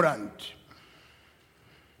homeland.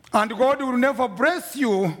 And God will never bless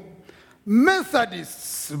you,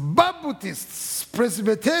 Methodists, Baptists,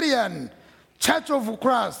 Presbyterian, Church of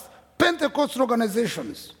Christ, Pentecostal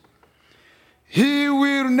organizations. He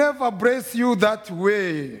will never bless you that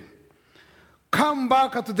way. Come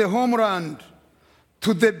back to the homeland,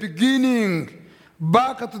 to the beginning,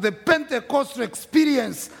 back to the Pentecostal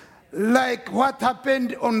experience, like what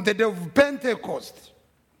happened on the day of Pentecost.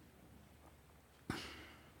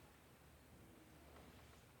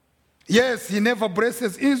 Yes, he never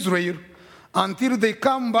blesses Israel until they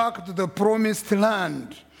come back to the promised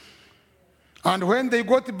land. And when they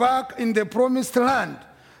got back in the promised land,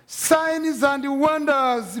 signs and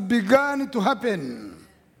wonders began to happen.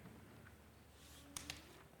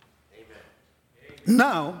 Amen.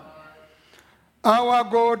 Now, our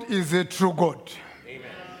God is a true God.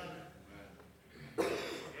 Amen.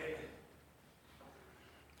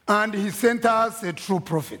 And he sent us a true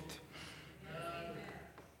prophet.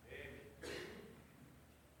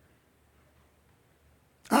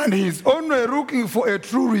 And he's only looking for a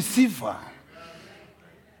true receiver.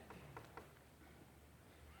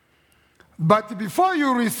 But before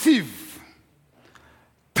you receive,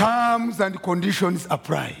 terms and conditions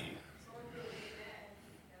apply.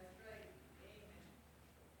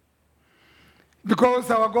 Because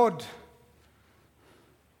our God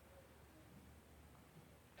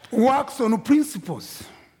works on principles,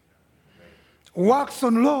 works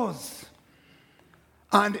on laws.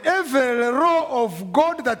 And every law of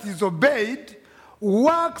God that is obeyed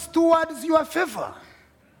works towards your favor.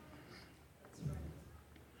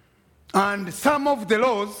 And some of the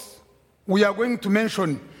laws we are going to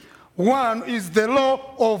mention. One is the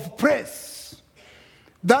law of praise.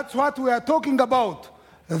 That's what we are talking about.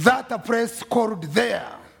 That praise called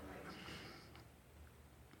there.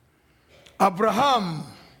 Abraham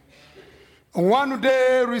one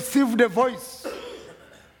day received a voice.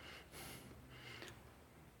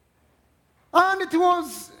 And it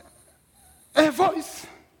was a voice.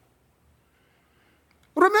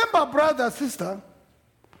 Remember, brother, sister,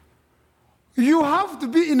 you have to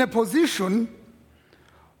be in a position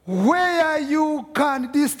where you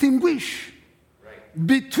can distinguish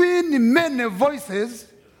between many voices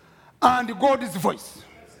and God's voice.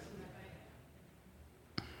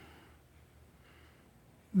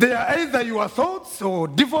 They are either your thoughts or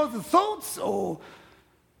devil's thoughts, or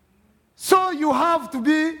so you have to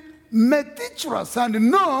be meticulous and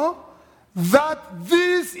know that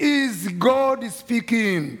this is God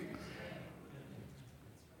speaking.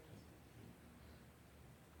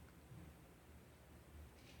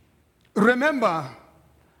 Remember,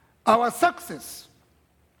 our success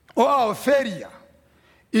or our failure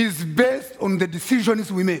is based on the decisions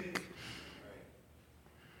we make.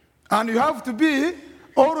 And you have to be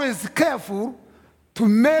always careful to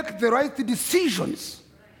make the right decisions.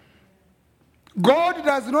 God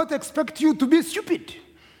does not expect you to be stupid.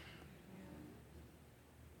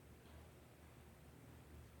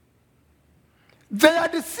 There are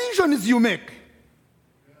decisions you make.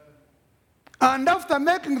 And after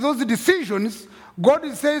making those decisions, God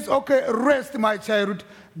says, okay, rest, my child.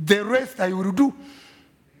 The rest I will do.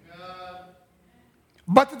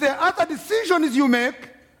 But the other decisions you make,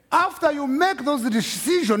 after you make those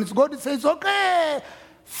decisions, God says, okay,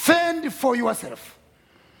 fend for yourself.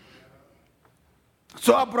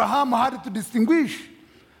 So Abraham had to distinguish.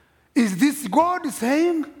 Is this God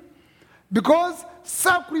saying? Because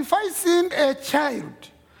sacrificing a child,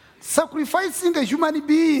 sacrificing a human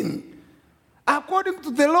being, according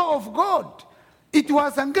to the law of God, it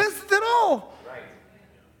was against the law. Right.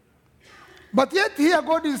 But yet here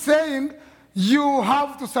God is saying, you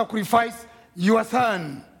have to sacrifice your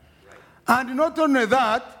son. Right. And not only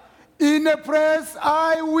that, in a place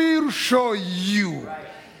I will show you. Right.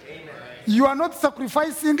 You are not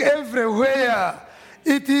sacrificing everywhere.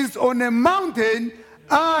 It is on a mountain,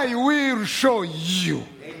 I will show you.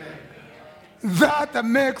 Amen. That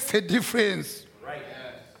makes a difference. Right.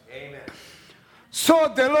 Yes. Amen.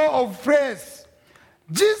 So the law of praise,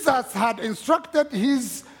 Jesus had instructed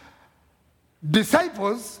his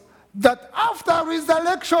disciples that after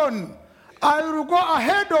resurrection, I will go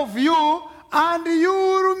ahead of you and you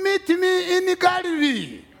will meet me in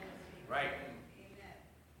Galilee. Right.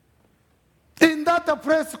 In that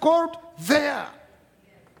place called there.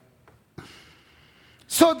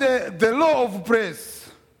 So the law of praise.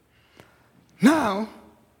 Now,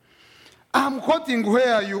 I'm quoting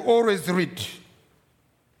where you always read.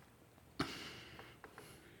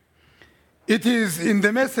 It is in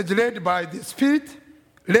the message led by the Spirit.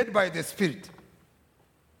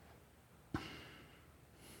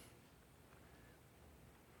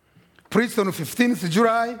 Preached on 15th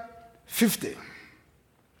July, 50.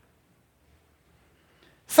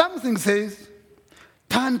 Something says,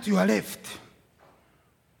 turn to your left.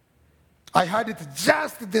 I heard it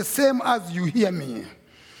just the same as you hear me.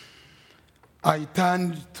 I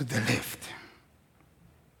turned to the left.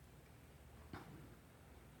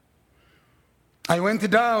 I went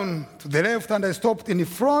down to the left and I stopped in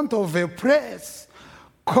front of a place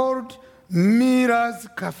called Mira's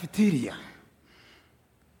Cafeteria.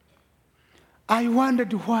 I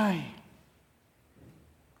wondered why.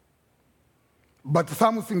 But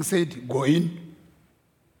something said, go in.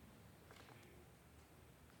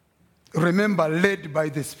 Remember, led by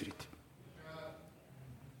the Spirit.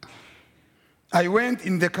 I went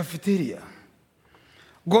in the cafeteria,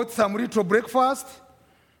 got some little breakfast.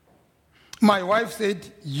 My wife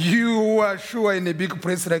said, you are sure in a big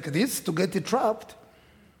place like this to get trapped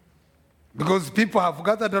because people have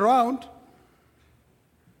gathered around.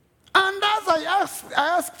 And as I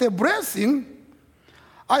asked a blessing,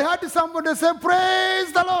 I heard somebody say,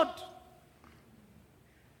 praise the Lord.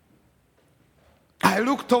 I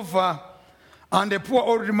looked over, and a poor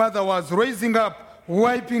old mother was raising up,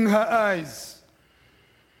 wiping her eyes.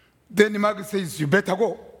 Then Maggie says, you better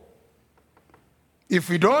go. If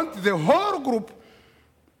we don't, the whole group.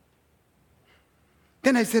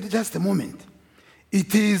 Then I said, just a moment.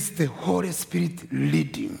 It is the Holy Spirit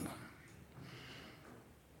leading.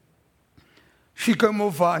 She came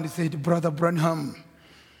over and said, Brother Branham,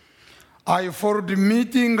 I followed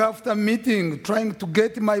meeting after meeting, trying to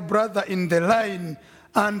get my brother in the line,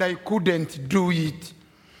 and I couldn't do it.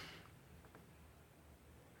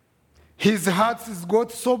 His heart has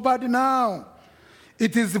got so bad now.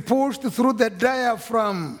 It is pushed through the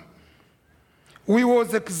diaphragm. We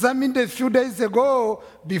was examined a few days ago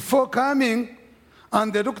before coming,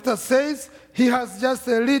 and the doctor says he has just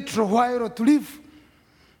a little while to live.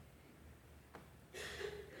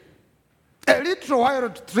 A little while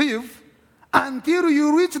to live until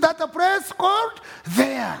you reach that place called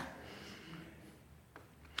there.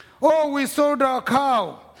 Oh, we sold our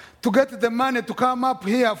cow to get the money to come up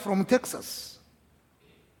here from Texas.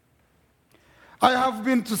 I have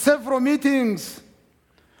been to several meetings.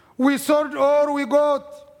 We sold all we got.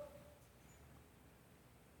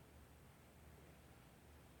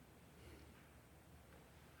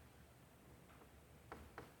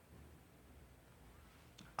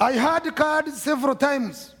 I had cards several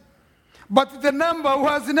times, but the number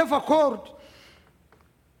was never called.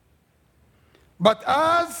 But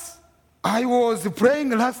as I was praying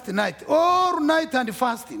last night, all night and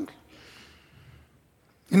fasting,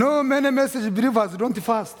 you know, many message believers don't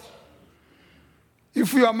fast.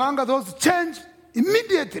 If you are among those, change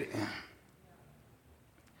immediately.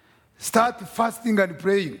 Start fasting and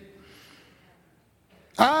praying.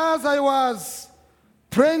 As I was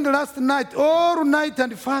praying last night, all night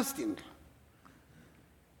and fasting,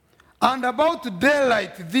 and about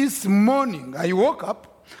daylight this morning, I woke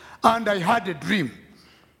up and I had a dream.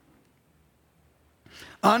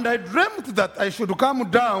 And I dreamt that I should come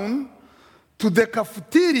down to the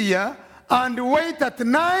cafeteria and wait at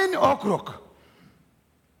 9 o'clock.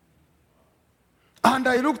 And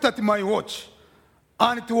I looked at my watch,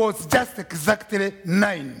 and it was just exactly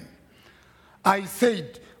 9. I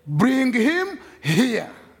said, bring him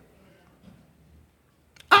here.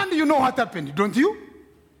 And you know what happened, don't you?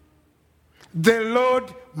 The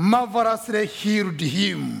Lord marvelously healed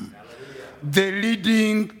him. The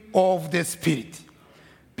leading of the Spirit,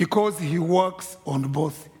 because he works on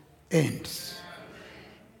both ends.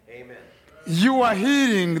 Amen. Your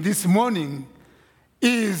healing this morning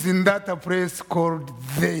is in that place called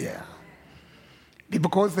there.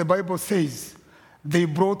 Because the Bible says they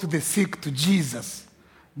brought the sick to Jesus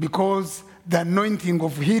because the anointing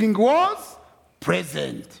of healing was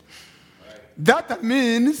present. That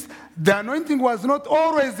means the anointing was not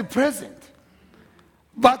always present.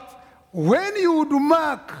 But when you would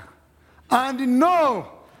mark and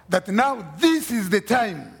know that now this is the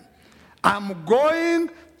time, I'm going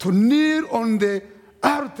to kneel on the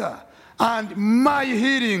altar and my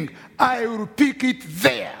healing, I will pick it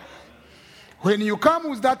there. When you come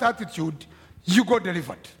with that attitude, you go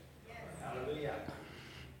delivered. Yes. Hallelujah.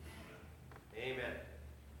 Amen.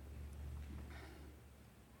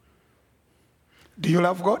 Do you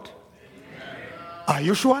love God? Amen. Are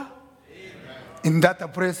you sure? In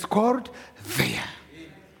that place called there.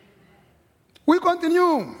 We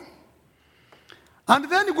continue.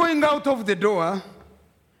 And then going out of the door,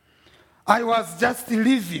 I was just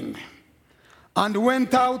leaving and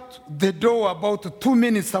went out the door about 2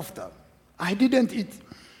 minutes after. I didn't eat.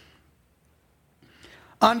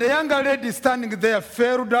 And a young lady standing there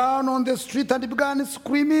fell down on the street and began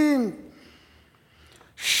screaming.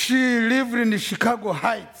 She lived in Chicago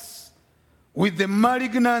Heights with the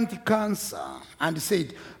malignant cancer, and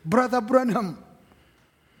said, Brother Branham,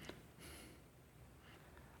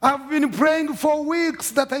 I've been praying for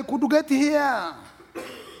weeks that I could get here.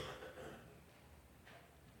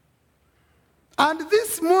 And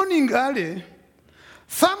this morning early,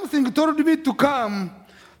 something told me to come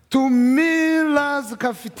to Miller's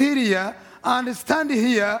cafeteria and stand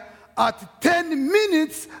here at 10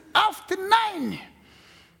 minutes after 9.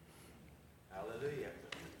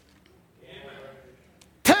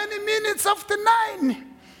 10 minutes after 9.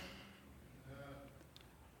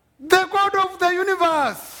 The God of the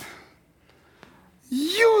universe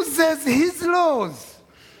uses his laws.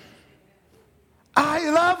 I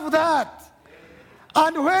love that.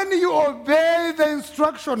 And when you obey the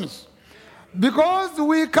instructions, because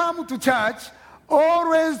we come to church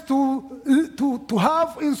always to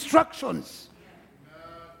have instructions.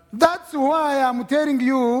 That's why I'm telling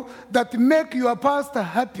you that make your pastor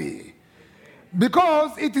happy.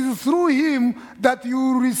 Because it is through him that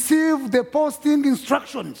you receive the posting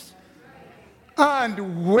instructions.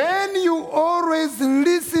 And when you always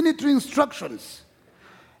listen to instructions,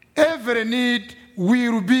 every need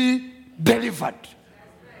will be delivered.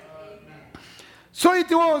 So it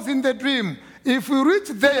was in the dream. If we reach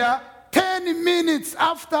there 10 minutes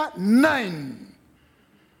after 9,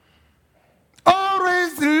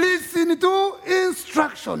 always listen to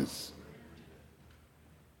instructions.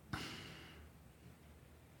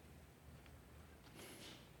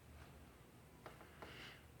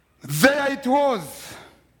 There it was.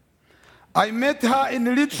 I met her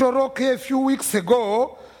in Little Rock a few weeks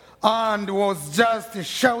ago and was just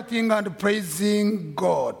shouting and praising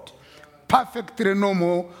God. Perfectly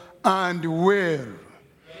normal and well.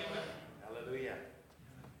 Hallelujah.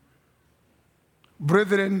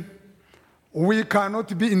 Brethren, we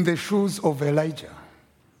cannot be in the shoes of Elijah.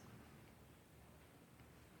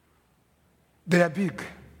 They are big.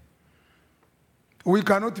 We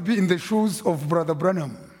cannot be in the shoes of Brother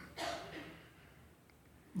Branham.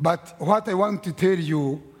 But what I want to tell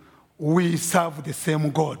you, we serve the same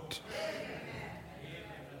God,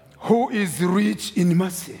 who is rich in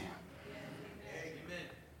mercy.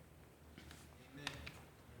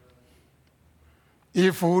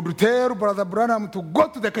 If we would tell Brother Branham to go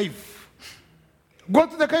to the cave,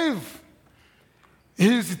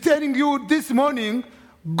 he is telling you this morning,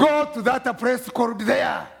 go to that place called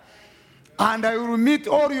there, and I will meet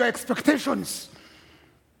all your expectations.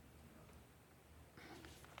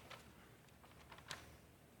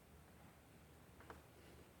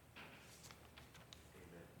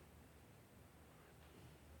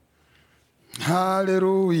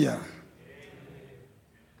 Hallelujah.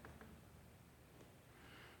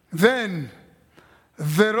 Then,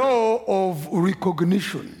 the law of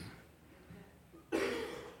recognition.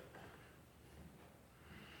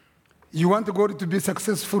 You want God to be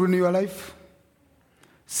successful in your life?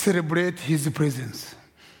 Celebrate his presence.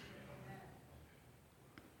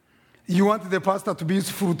 You want the pastor to be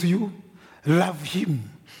useful to you? Love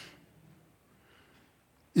him.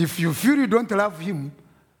 If you feel you don't love him,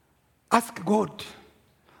 ask God.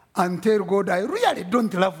 and tell God, I really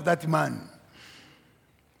don't love that man.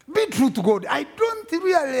 Be true to God. I don't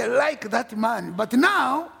really like that man. But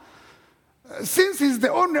now, since he's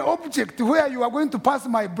the only object where you are going to pass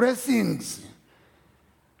my blessings,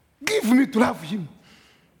 give me to love him.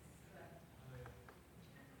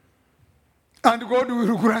 And God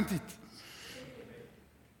will grant it.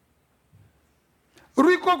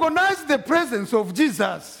 Recognize the presence of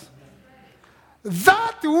Jesus.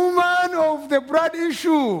 That woman of the blood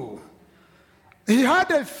issue, he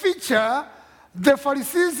had a feature the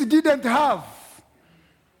Pharisees didn't have.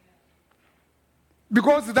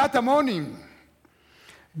 Because that morning,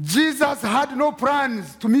 Jesus had no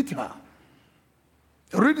plans to meet her.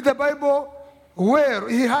 Read the Bible where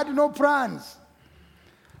he had no plans.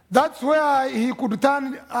 That's where he could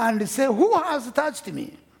turn and say, who has touched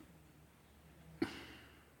me?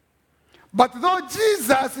 But though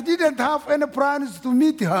Jesus didn't have any plans to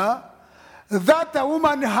meet her, that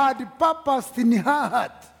woman had purposed in her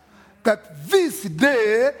heart that this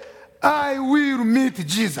day I will meet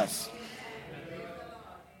Jesus.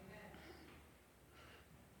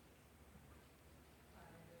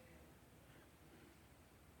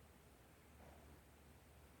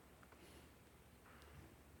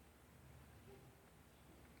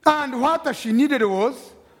 And what she needed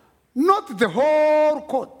was not the whole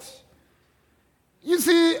court. You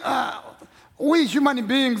see, we human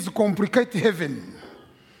beings complicate heaven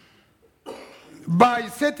by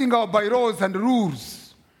setting our bylaws and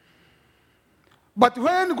rules. But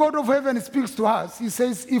when God of heaven speaks to us, he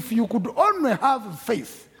says, if you could only have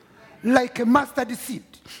faith like a mustard seed,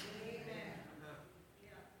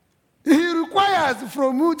 he requires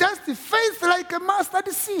from you just faith like a mustard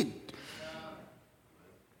seed.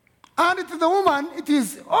 And to the woman, it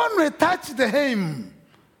is only touch the hem,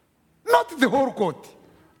 not the whole coat.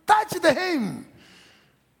 Touch the hem.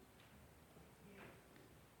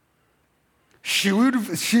 She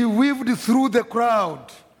weaved through the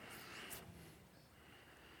crowd.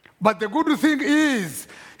 But the good thing is,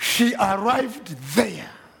 she arrived there.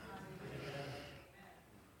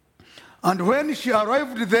 And when she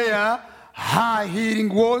arrived there, her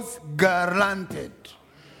healing was guaranteed.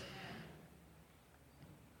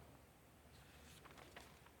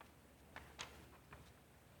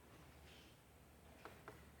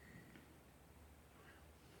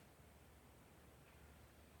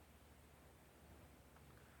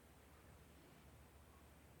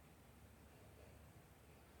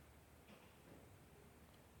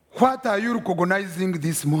 What are you recognizing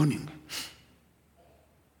this morning?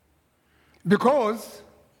 Because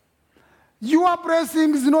your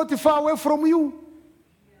blessing is not far away from you.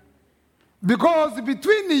 Because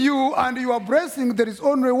between you and your blessing, there is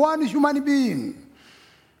only one human being.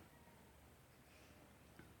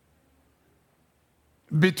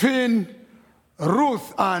 Between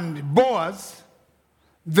Ruth and Boaz,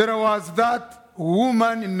 there was that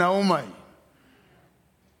woman in Naomi.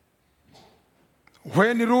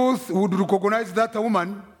 When Ruth would recognize that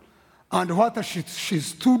woman and what she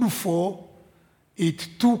stood for, it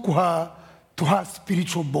took her to her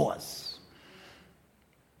spiritual Boaz.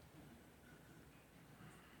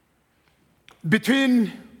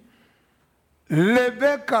 Between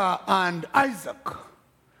Rebekah and Isaac,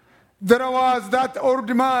 there was that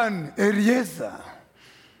old man, Eliezer.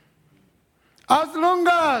 As long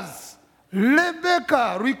as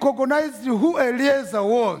Rebekah recognized who Eliezer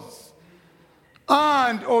was,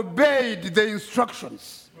 and obeyed the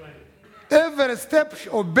instructions. Right. Every step she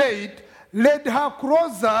obeyed led her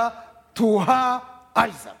closer to her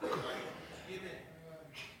Isaac.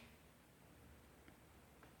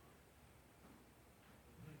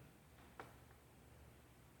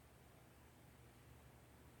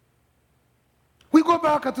 We go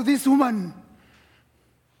back to this woman,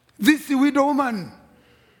 this widow woman.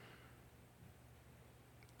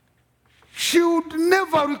 She would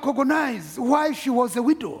never recognize why she was a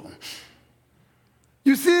widow.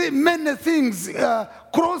 You see, many things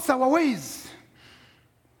cross our ways.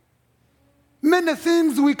 Many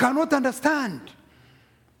things we cannot understand.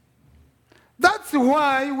 That's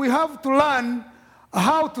why we have to learn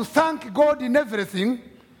how to thank God in everything,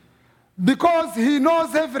 because He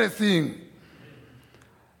knows everything.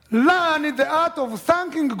 Learn the art of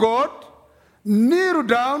thanking God, kneel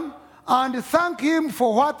down, and thank Him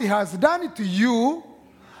for what He has done to you,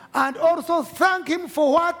 and also thank Him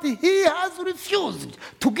for what He has refused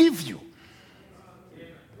to give you.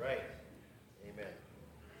 Right. Amen.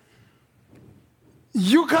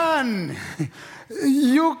 You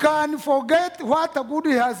can forget what good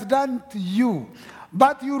He has done to you,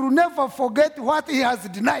 but you will never forget what He has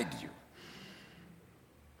denied you.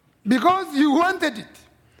 Because you wanted it.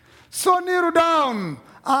 So kneel down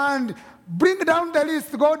and bring down the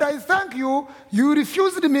list. God, I thank you. You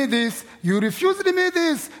refused me this. You refused me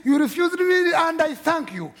this. You refused me this, and I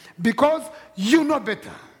thank you because you know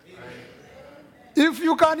better. If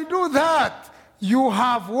you can do that, you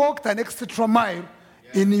have walked an extra mile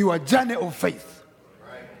in your journey of faith.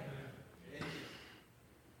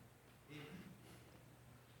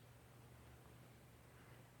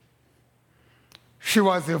 She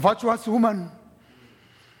was a virtuous woman.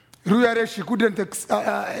 Really, she couldn't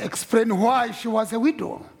explain why she was a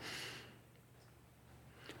widow.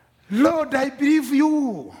 Lord, I believe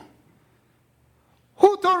you.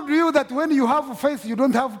 Who told you that when you have faith, you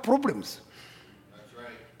don't have problems? That's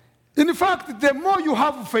right. In fact, the more you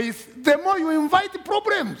have faith, the more you invite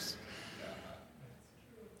problems.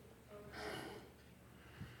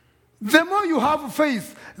 The more you have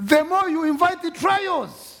faith, the more you invite the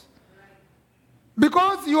trials.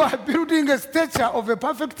 Because you are building a stature of a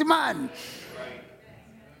perfect man.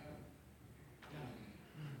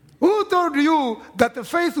 Who told you that the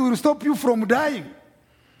faith will stop you from dying?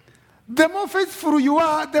 The more faithful you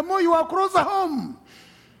are, the more you are closer home.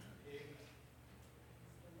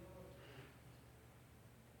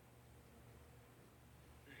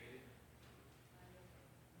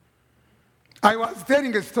 I was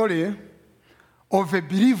telling a story of a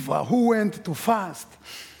believer who went to fast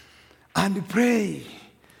and pray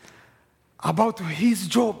about his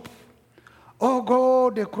job. Oh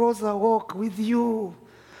God, a closer walk with you.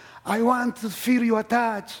 I want to feel your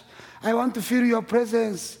touch. I want to feel your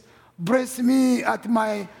presence. Bless me at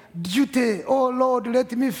my duty. Oh Lord,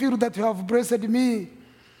 let me feel that you have blessed me.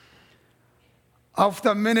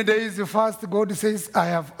 After many days of fast, God says, I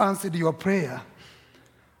have answered your prayer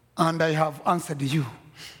and I have answered you.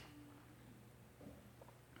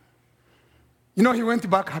 You know, he went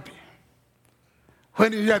back happy.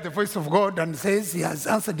 When you hear the voice of God and says he has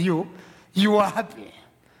answered you, you are happy. Amen.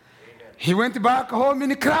 He went back home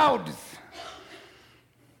in crowds.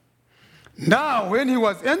 Now, when he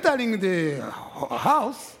was entering the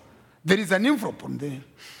house, there is an envelope on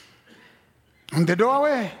the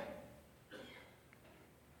doorway.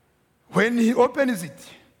 When he opens it,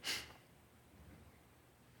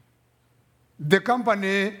 the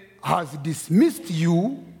company has dismissed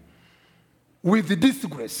you with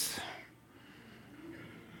disgrace.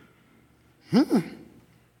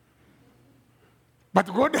 But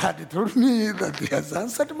God had told me that he has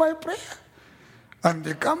answered my prayer. And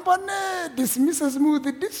the company dismisses me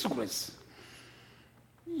with disgrace.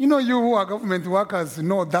 You know, you who are government workers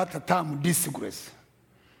know that term, disgrace.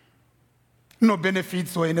 No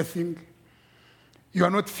benefits or anything. You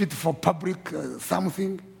are not fit for public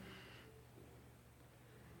something.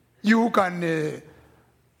 You cannot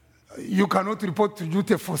report to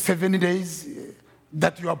duty for 7 days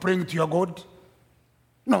that you are praying to your God.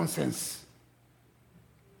 Nonsense.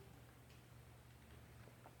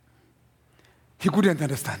 He couldn't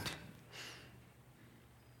understand.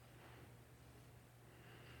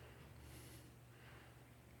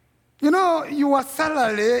 You know, your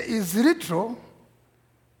salary is little,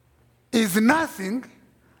 is nothing,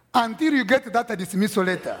 until you get that dismissal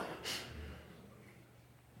letter.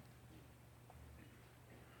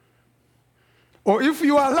 Or if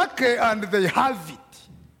you are lucky and they have it,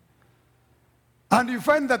 and you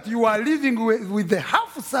find that you are living with the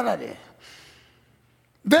half salary,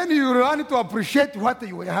 then you learn to appreciate what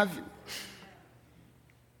you are having.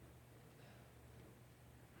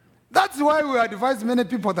 That's why we advise many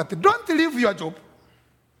people that don't leave your job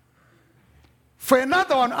for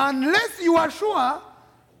another one unless you are sure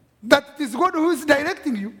that it is God who is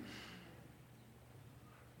directing you.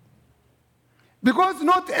 Because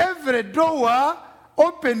not every door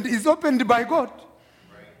opened is opened by God.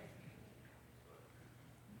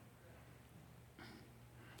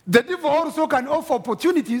 The devil also can offer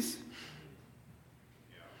opportunities.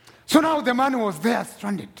 So now the man was there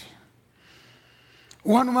stranded.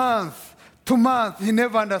 1 month, 2 months, he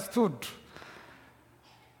never understood.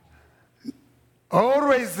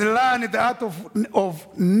 Always learn the art of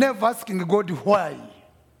never asking God why.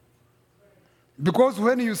 Because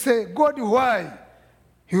when you say, God, why?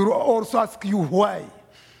 He will also ask you why.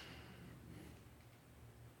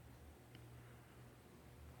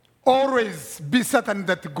 Always be certain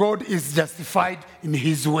that God is justified in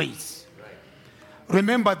his ways. Right.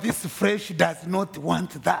 Remember, this flesh does not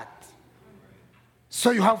want that.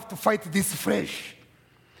 So you have to fight this flesh.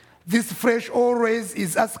 This flesh always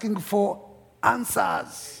is asking for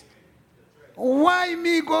answers. Why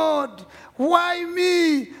me, God? Why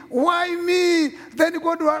me? Why me? Then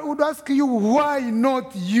God would ask you, why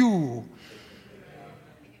not you?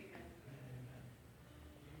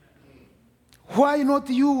 Why not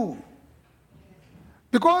you?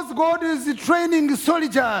 Because God is training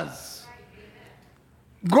soldiers.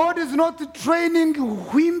 God is not training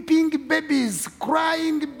whimpering babies,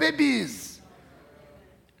 crying babies.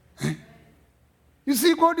 You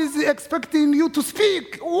see, God is expecting you to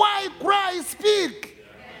speak. Why cry? Speak.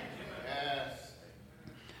 Yes.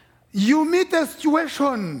 You meet a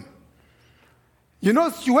situation. You know,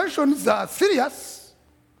 situations are serious.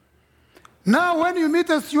 Now, when you meet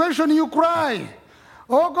a situation, you cry.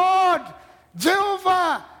 Oh God,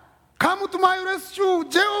 Jehovah, come to my rescue.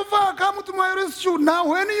 Jehovah, come to my rescue. Now,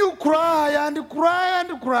 when you cry and cry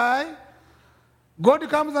and cry, God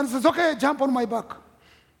comes and says, okay, jump on my back.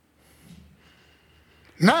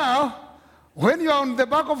 Now, when you're on the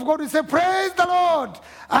back of God, you say, praise the Lord.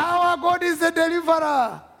 Our God is a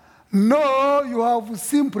deliverer. No, you have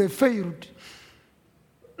simply failed.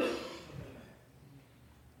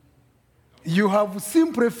 You have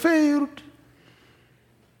simply failed.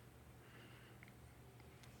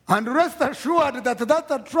 And rest assured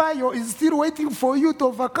that trial is still waiting for you to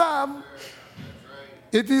overcome.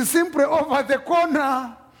 It is simply over the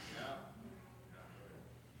corner.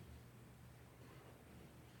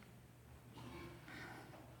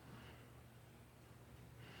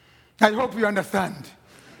 I hope you understand.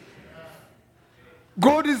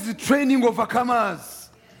 God is training overcomers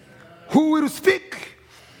who will speak.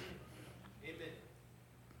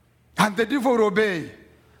 And the devil will obey,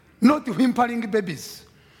 not whimpering babies.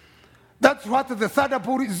 That's what the third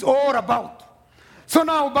apple is all about. So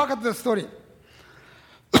now back at the story.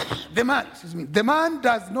 The man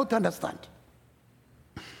does not understand.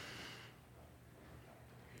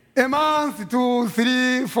 A month, 2,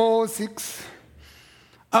 3, 4, 6.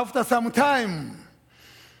 After some time,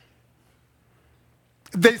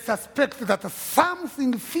 they suspect that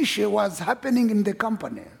something fishy was happening in the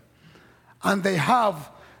company, and they have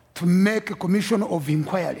to make a commission of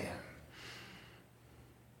inquiry.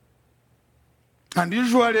 And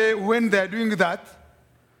usually when they're doing that,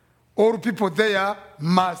 all people there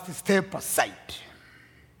must step aside.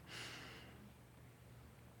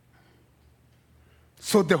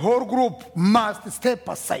 So the whole group must step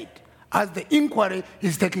aside as the inquiry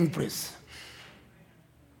is taking place.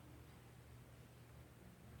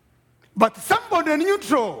 But somebody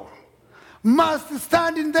neutral must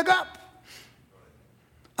stand in the gap.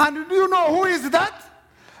 And do you know who is that?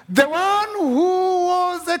 The one who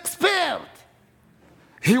was expelled.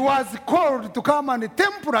 He was called to come and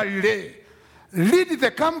temporarily lead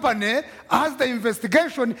the company as the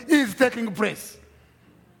investigation is taking place.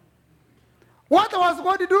 What was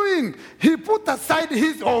God doing? He put aside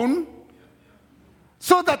his own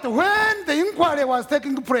so that when the inquiry was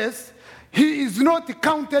taking place, he is not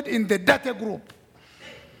counted in the data group.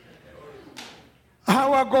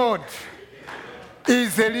 Our God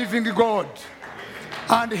is a living God,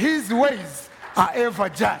 and his ways are ever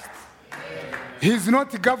just. He's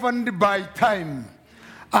not governed by time.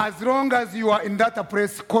 As long as you are in that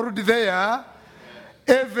place called there,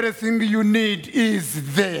 everything you need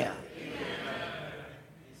is there.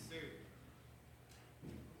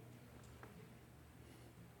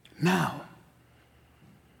 Now,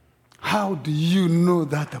 how do you know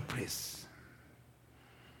that place?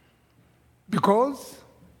 Because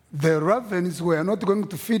the ravens were not going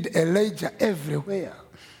to feed Elijah everywhere.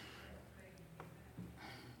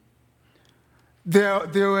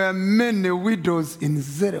 There were many widows in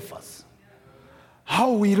Zarephath.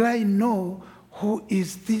 How will I know who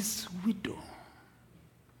is this widow?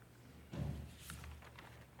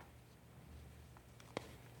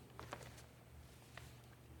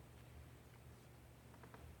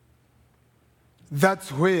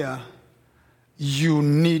 That's where you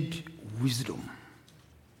need wisdom.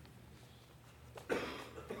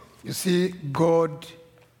 You see, God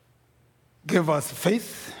gave us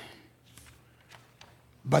faith,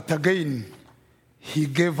 but again, he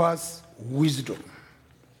gave us wisdom.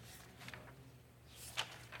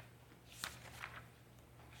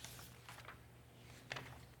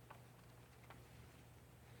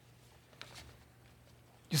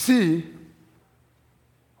 You see,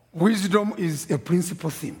 wisdom is a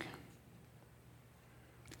principal thing.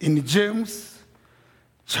 In James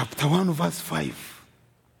chapter 1 verse 5,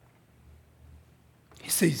 he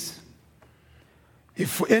says,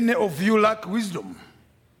 if any of you lack wisdom,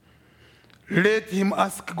 let him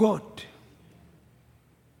ask God.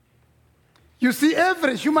 You see,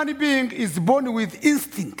 every human being is born with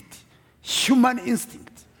instinct, human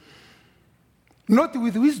instinct, not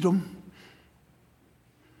with wisdom.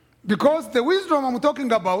 Because the wisdom I'm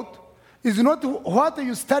talking about is not what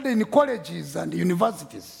you study in colleges and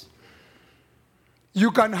universities.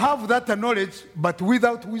 You can have that knowledge, but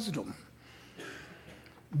without wisdom.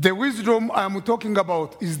 The wisdom I'm talking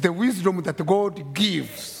about is the wisdom that God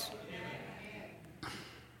gives.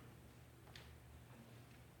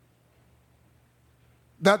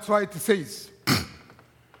 That's why it says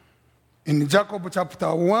in Jacob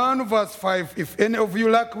chapter 1, verse 5, if any of you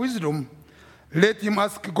lack wisdom, let him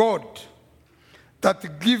ask God,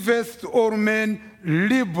 that giveth to all men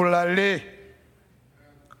liberally,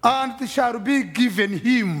 and it shall be given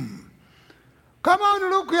him. Come on,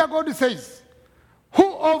 look here, God says,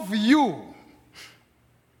 who of you,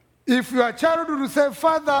 if your child will say,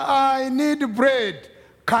 Father, I need bread,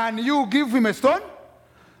 can you give him a stone?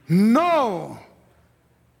 No.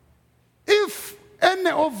 If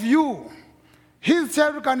any of you, his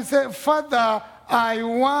child can say, Father, I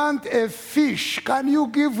want a fish, can you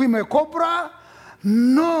give him a cobra?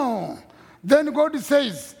 No. Then God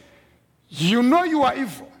says, you know you are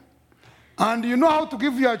evil, and you know how to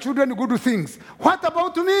give your children good things. What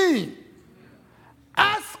about me?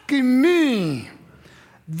 Ask me.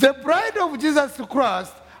 The bride of Jesus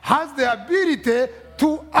Christ has the ability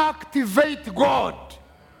to activate God.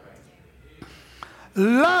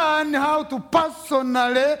 Learn how to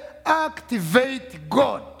personally activate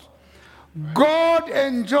God. God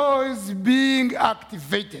enjoys being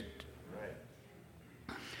activated.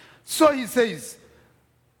 So he says,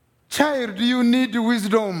 child, you need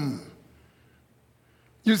wisdom.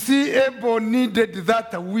 You see, Abel needed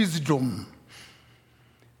that wisdom.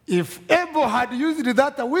 If Abel had used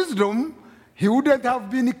that wisdom, he wouldn't have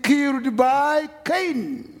been killed by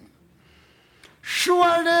Cain.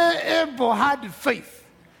 Surely Abel had faith.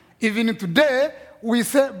 Even today, we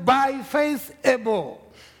say, by faith Abel.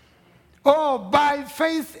 Oh, by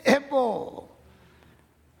faith Abel.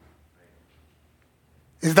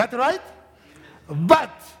 Is that right?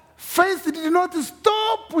 But faith did not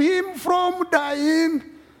stop him from dying.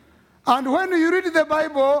 And when you read the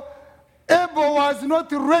Bible, Abel was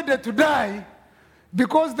not ready to die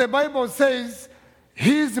because the Bible says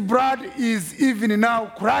his blood is even now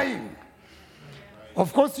crying.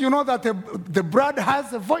 Of course, you know that the blood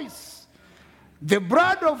has a voice. The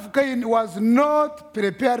blood of Cain was not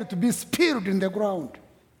prepared to be spilled in the ground.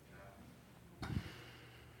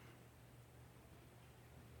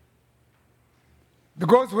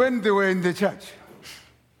 Because when they were in the church,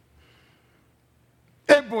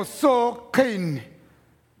 Abel saw Cain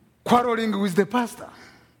quarreling with the pastor.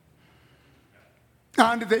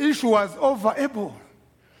 And the issue was over Abel.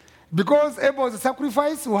 Because Abel's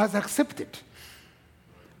sacrifice was accepted.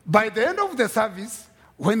 By the end of the service,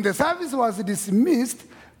 when the service was dismissed,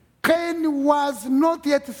 Cain was not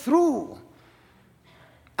yet through.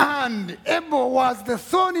 And Abel was the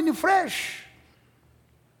thorn in the flesh.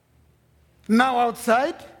 Now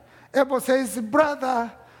outside, Cain says,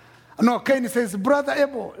 brother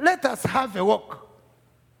Abel, let us have a walk.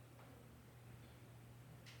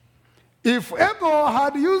 If Abel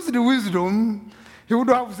had used wisdom, he would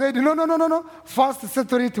have said, no. First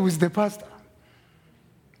settle it with the pastor.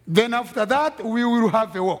 Then after that, we will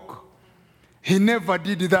have a walk. He never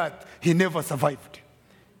did that. He never survived.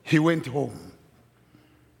 He went home.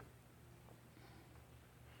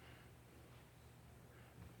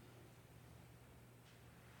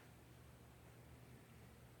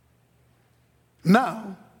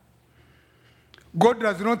 Now, God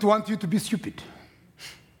does not want you to be stupid.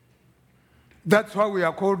 That's why we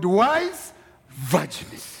are called wise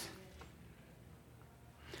virgins.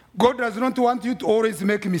 God does not want you to always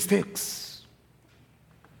make mistakes.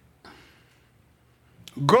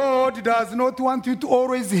 God does not want you to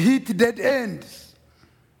always hit dead ends.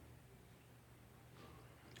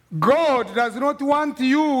 God does not want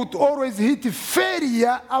you to always hit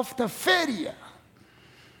failure after failure.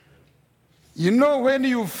 You know, when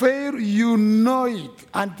you fail, you know it,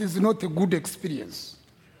 and it is not a good experience.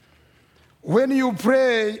 When you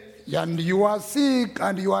pray and you are sick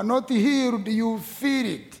and you are not healed, you feel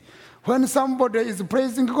it. When somebody is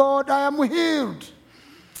praising God, I am healed.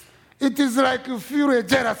 It is like you feel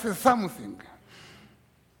jealous of something.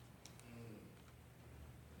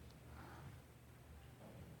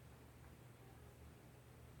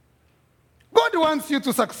 God wants you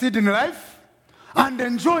to succeed in life and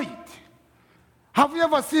enjoy it. Have you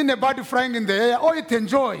ever seen a bird flying in the air? Oh, it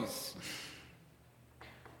enjoys.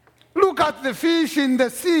 Look at the fish in the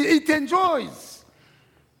sea, it enjoys.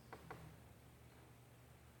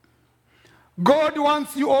 God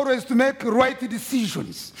wants you always to make right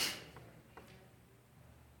decisions.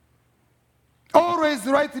 Always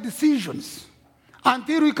right decisions.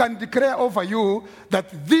 Until we can declare over you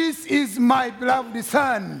that this is my beloved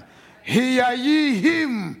Son, hear ye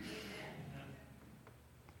him.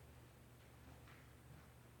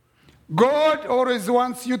 God always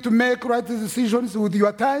wants you to make right decisions with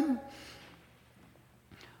your time,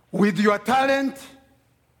 with your talent,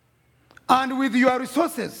 and with your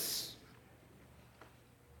resources.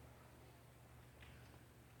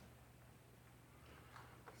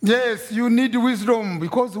 Yes, you need wisdom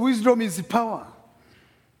because wisdom is power.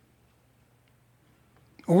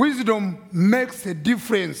 Wisdom makes a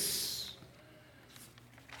difference.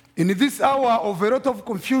 In this hour of a lot of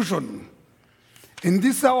confusion, in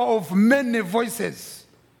this hour of many voices,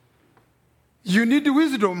 you need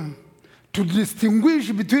wisdom to distinguish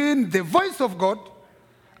between the voice of God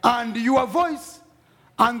and your voice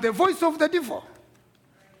and the voice of the devil.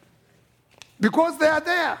 Because they are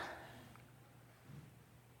there.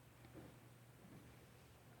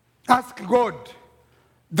 Ask God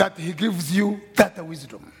that he gives you that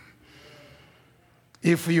wisdom.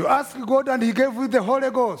 If you ask God and he gave you the Holy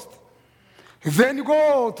Ghost, then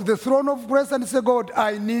go to the throne of grace and say, God,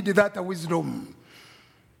 I need that wisdom.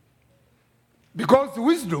 Because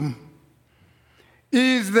wisdom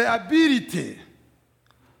is the ability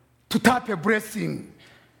to tap a blessing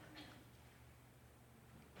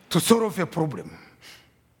to solve a problem.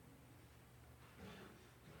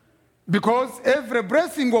 Because every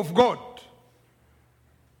blessing of God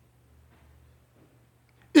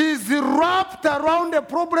is wrapped around a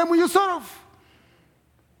problem you solve.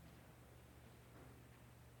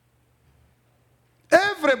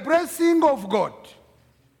 Every blessing of God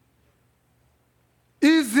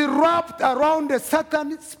is wrapped around a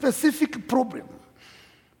certain specific problem.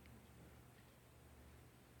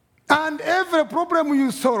 And every problem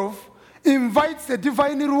you solve invites a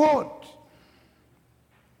divine reward.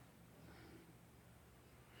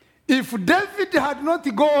 If David had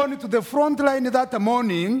not gone to the front line that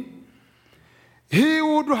morning, he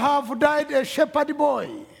would have died a shepherd boy.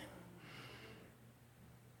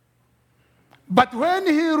 But when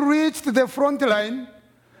he reached the front line,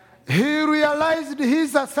 he realized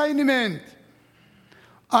his assignment.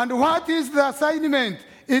 And what is the assignment?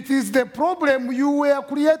 It is the problem you were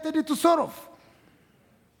created to solve.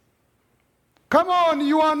 Come on,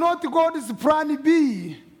 you are not God's plan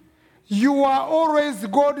B. You are always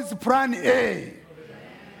God's plan A.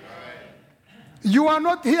 You are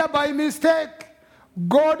not here by mistake.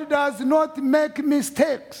 God does not make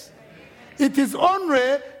mistakes. It is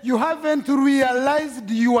only you haven't realized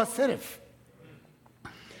yourself.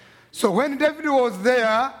 So when David was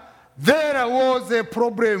there was a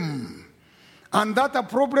problem. And that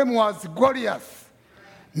problem was Goliath.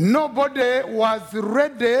 Nobody was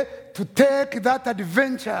ready to take that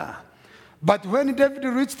adventure. But when David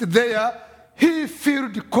reached there, he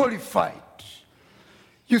felt qualified.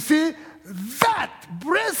 You see, that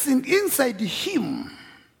blessing inside him,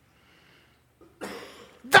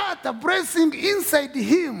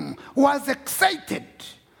 was excited.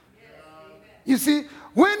 You see,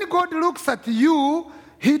 when God looks at you,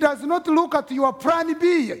 he does not look at your plan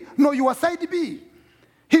B, no, your side B.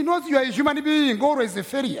 He knows you are a human being, always a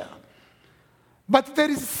failure. But there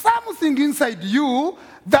is something inside you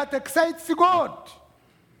that excites God.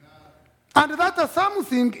 And that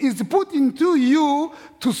something is put into you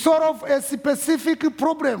to solve a specific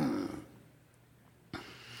problem.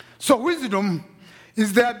 So wisdom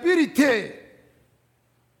is the ability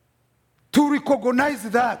to recognize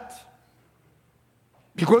that.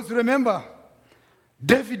 Because remember,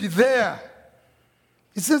 David there,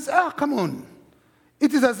 he says, come on.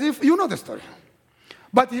 It is as if, you know the story.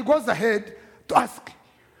 But he goes ahead to ask,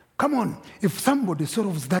 come on, if somebody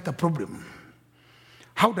solves that problem,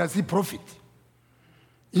 how does he profit?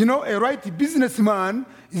 You know, a right businessman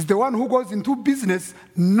is the one who goes into business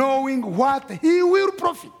knowing what he will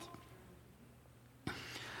profit.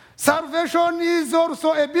 Salvation is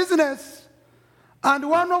also a business, and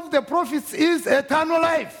one of the profits is eternal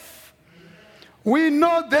life. We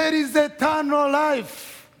know there is eternal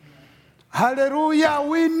life. Hallelujah,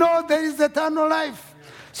 we know there is eternal life.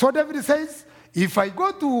 So David says, if I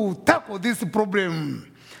go to tackle this problem,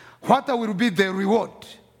 what will be the reward?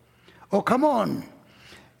 Oh, come on.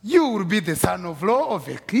 You will be the son-in-law of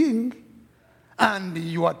a king, and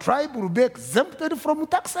your tribe will be exempted from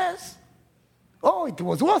taxes. Oh, it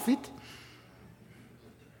was worth it.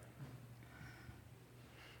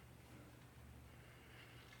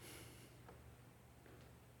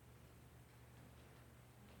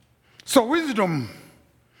 So wisdom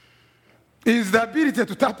is the ability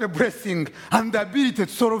to tap a blessing and the ability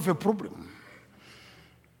to solve a problem.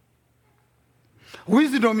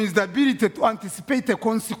 Wisdom is the ability to anticipate a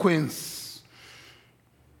consequence.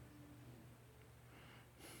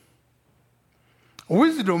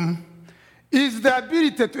 Wisdom is the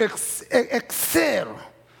ability to excel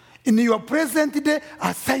in your present day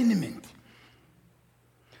assignment.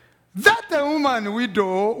 That woman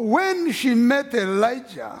widow, when she met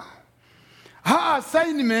Elijah, her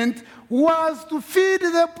assignment was to feed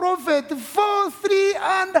the prophet for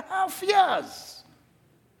 3.5 years.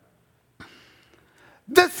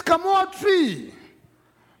 The sycamore tree,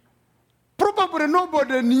 probably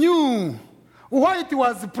nobody knew why it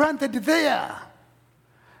was planted there.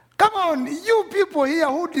 Come on, you people here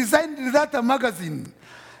who designed that magazine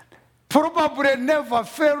probably never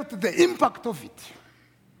felt the impact of it.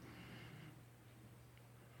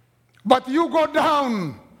 But you go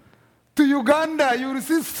down to Uganda, you will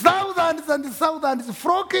see thousands and thousands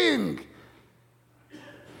flocking.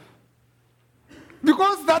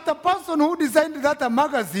 Because that person who designed that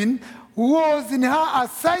magazine was in her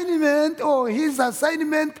assignment or his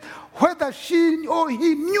assignment, whether she or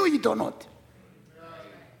he knew it or not.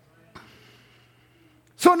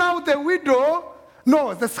 So now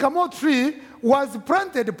the sycamore tree was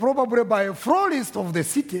planted probably by a florist of the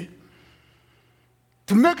city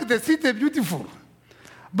to make the city beautiful.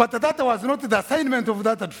 But that was not the assignment of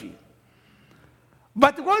that tree.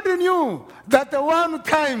 But God knew that one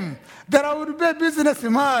time there would be a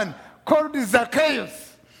businessman called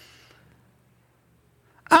Zacchaeus.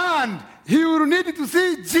 And he would need to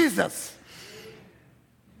see Jesus.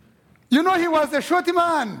 You know, he was a short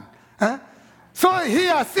man. So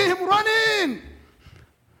here, see him running.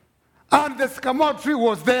 And the sycamore tree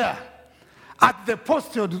was there at the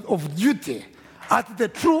post of duty, at the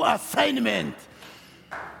true assignment.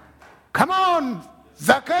 Come on,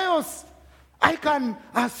 Zacchaeus, I can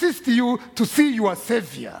assist you to see your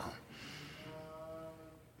Savior.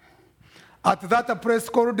 At that place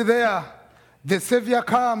called there, the Savior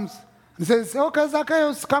comes and says, okay,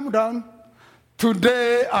 Zacchaeus, come down.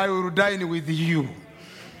 Today I will dine with you.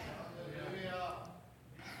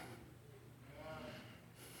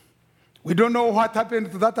 We don't know what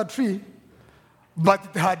happened to that tree, but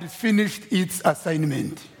it had finished its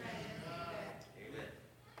assignment.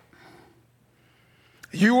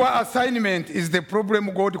 Your assignment is the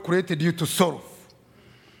problem God created you to solve.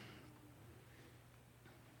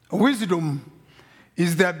 Wisdom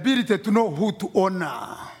is the ability to know who to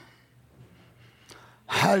honor.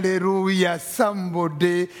 Hallelujah,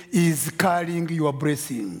 somebody is carrying your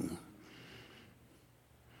blessing.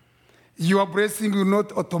 Your blessing will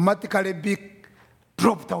not automatically be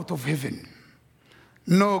dropped out of heaven.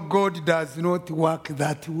 No, God does not work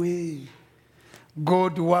that way.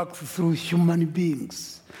 God works through human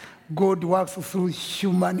beings. God works through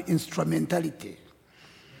human instrumentality.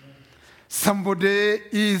 Somebody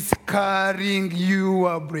is carrying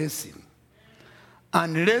your blessing.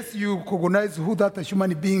 Unless you recognize who that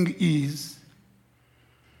human being is,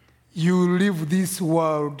 you leave this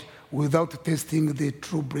world without tasting the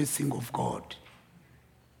true blessing of God.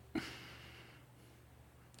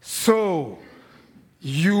 So,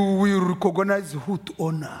 you will recognize who to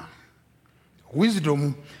honor.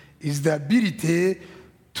 Wisdom is the ability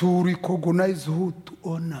to recognize who to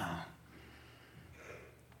honor.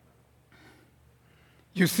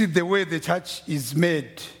 You see, the way the church is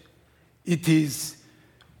made, it is,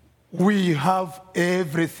 we have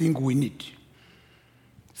everything we need.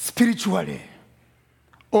 Spiritually,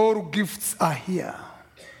 all gifts are here.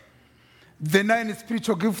 The 9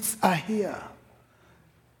 spiritual gifts are here.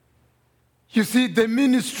 You see, the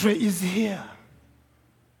ministry is here.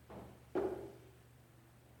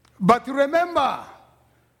 But remember,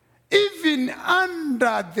 even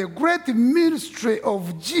under the great ministry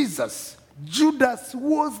of Jesus, Judas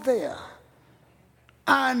was there.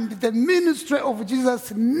 And the ministry of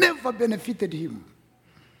Jesus never benefited him.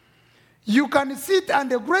 You can sit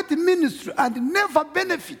under great ministry and never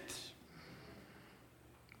benefit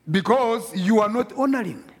because you are not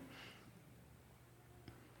honoring.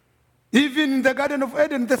 Even in the Garden of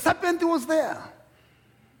Eden, the serpent was there.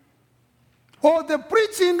 Or the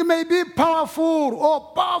preaching may be powerful,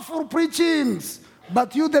 or powerful preachings,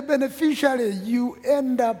 but you, the beneficiary, you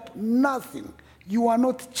end up nothing. You are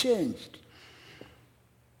not changed.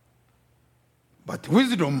 But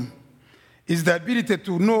wisdom is the ability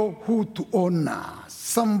to know who to honor.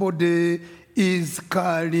 Somebody is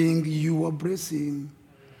carrying your blessing.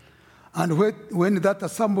 And when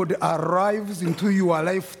that somebody arrives into your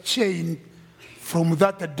life chain, from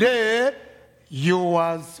that day,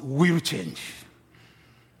 yours will change.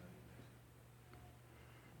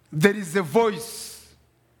 There is a voice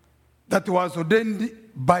that was ordained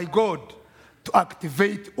by God to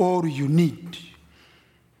activate all you need.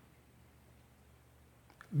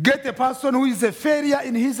 Get a person who is a failure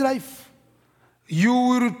in his life. You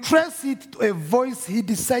will trace it to a voice he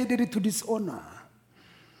decided to dishonor.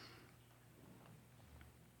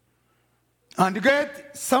 and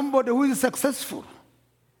get somebody who is successful.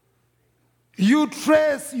 You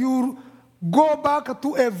trace, you go back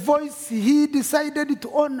to a voice he decided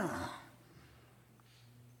to honor.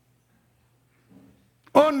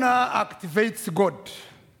 Honor activates God.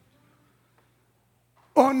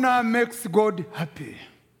 Honor makes God happy.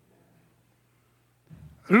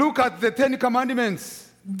 Look at the 10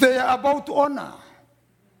 Commandments. They are about honor.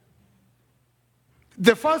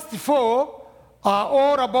 The first 4 are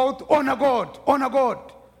all about honor God, honor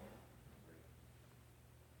God.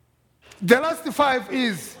 The last 5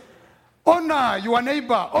 is honor your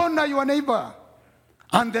neighbor, honor your neighbor.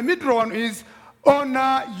 And the middle one is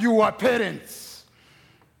honor your parents.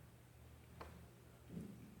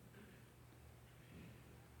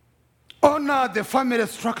 Honor the family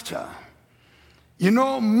structure. You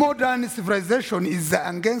know, modern civilization is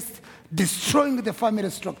against destroying the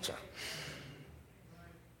family structure.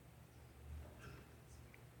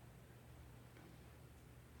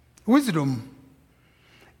 Wisdom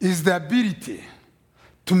is the ability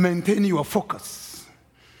to maintain your focus.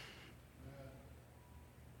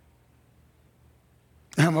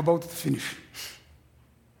 I'm about to finish.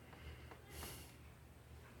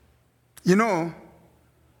 You know,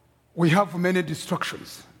 we have many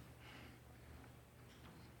distractions,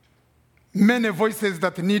 many voices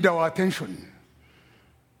that need our attention.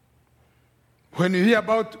 When you hear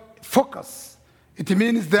about focus, it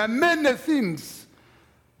means there are many things,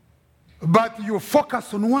 but you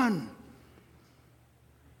focus on one.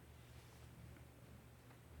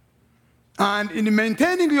 And in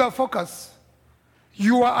maintaining your focus,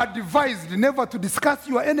 you are advised never to discuss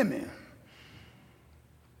your enemy.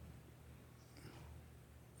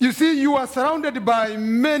 You see, you are surrounded by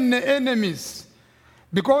many enemies,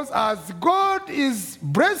 because as God is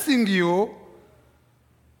blessing you,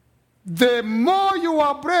 the more you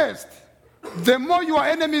are blessed, the more your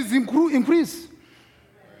enemies increase.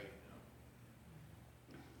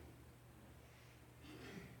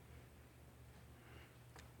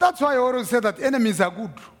 That's why I always say that enemies are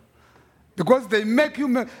good, because they make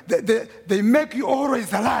you they make you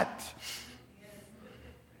always alert.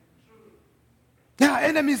 Yeah,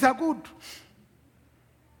 enemies are good.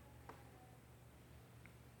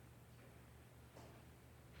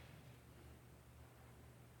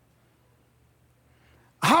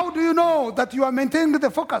 How do you know that you are maintaining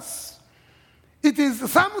the focus? It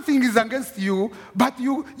is something is against you, but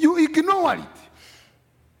you ignore it.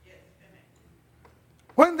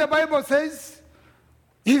 When the Bible says,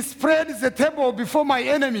 he spreads the table before my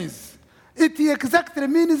enemies, it exactly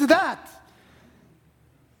means that.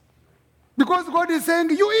 Because God is saying,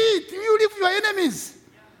 you eat, you leave your enemies.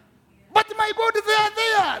 But my God, they are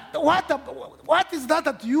there. What is that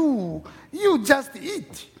at you? You just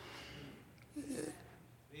eat.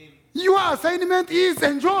 Your assignment is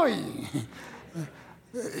enjoy.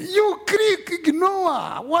 You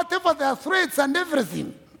ignore whatever their threats and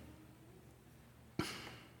everything.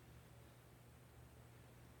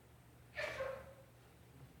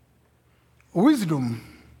 Wisdom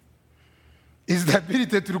is the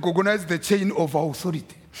ability to recognize the chain of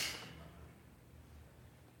authority.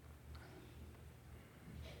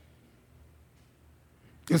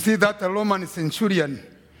 You see that Roman centurion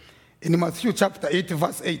in Matthew chapter 8,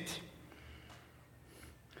 verse 8,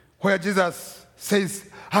 where Jesus says,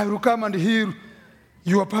 I will come and heal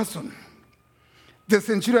your person. The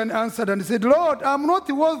centurion answered and said, Lord, I'm not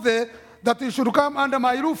worthy that you should come under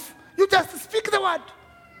my roof. You just speak the word.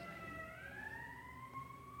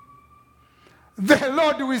 The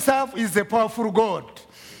Lord we serve is a powerful God.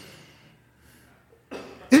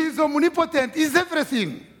 He is omnipotent, He is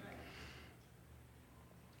everything.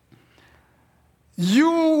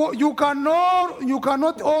 You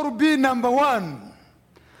cannot all be number one.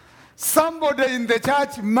 Somebody in the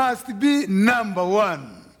church must be number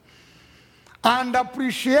one and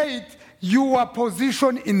appreciate your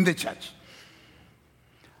position in the church.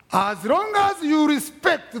 As long as you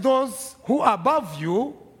respect those who are above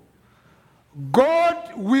you,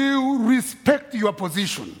 God will respect your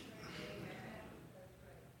position.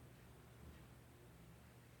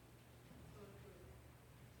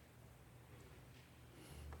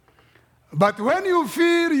 But when you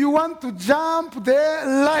feel you want to jump the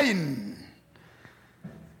line,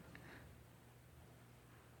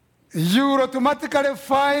 you will automatically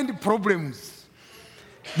find problems,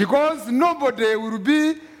 because nobody will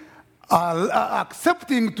be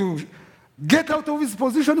accepting to get out of his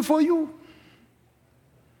position for you.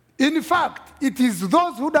 In fact, it is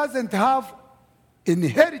those who doesn't have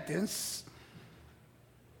inheritance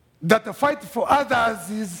that fight for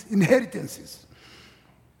others' inheritances.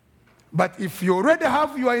 But if you already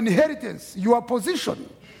have your inheritance, your position,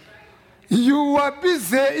 You are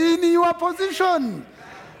busy in your position,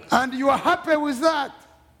 and you are happy with that.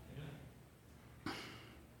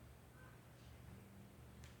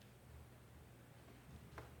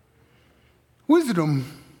 Wisdom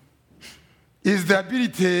is the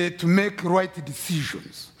ability to make right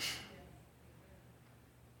decisions.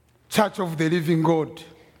 Church of the Living God,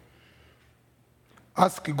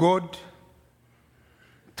 ask God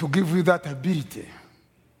to give you that ability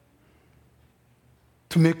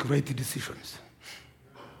to make right decisions.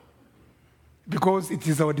 Because it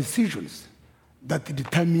is our decisions that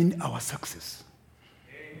determine our success.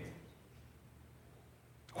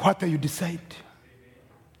 What you decide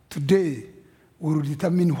today will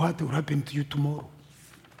determine what will happen to you tomorrow.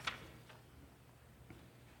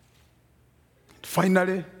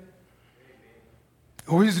 Finally,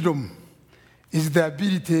 wisdom is the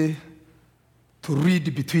ability to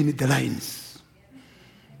read between the lines.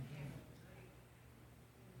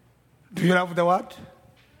 Do you love the word?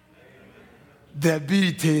 The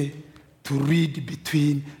ability to read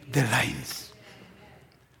between the lines.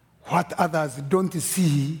 What others don't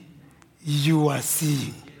see, you are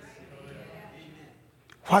seeing.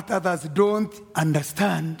 What others don't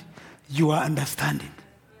understand, you are understanding.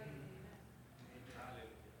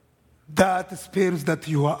 That spells that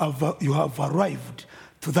you have arrived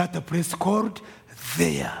to that place called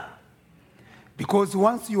there. Because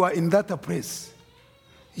once you are in that place,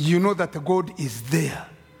 you know that God is there.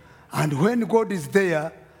 And when God is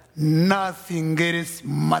there, nothing else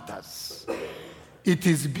matters. It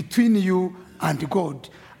is between you and God,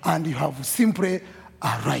 and you have simply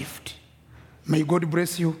arrived. May God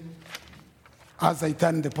bless you as I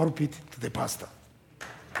turn the pulpit to the pastor.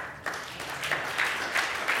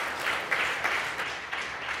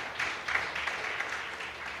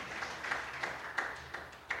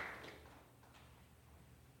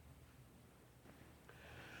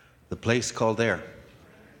 The place called there.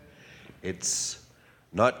 It's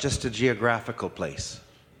not just a geographical place.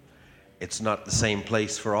 It's not the same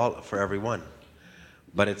place for everyone,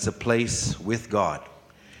 but it's a place with God.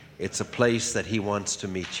 It's a place that He wants to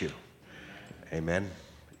meet you. Amen.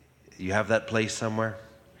 You have that place somewhere?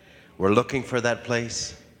 We're looking for that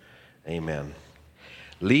place. Amen.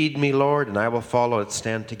 Lead me, Lord, and I will follow. Let's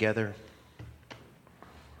stand together.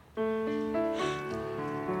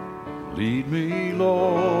 Lead me,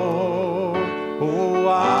 Lord, oh,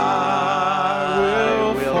 I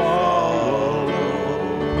will follow.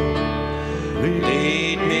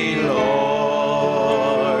 Lead me, Lord,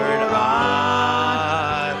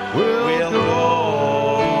 I will go.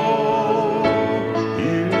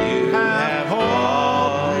 You have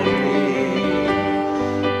called me,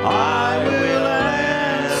 I will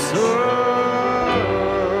answer.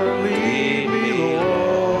 Lead me,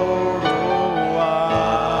 Lord, oh, I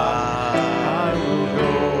will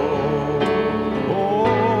go.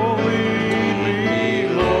 Oh, lead me,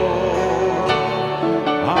 Lord,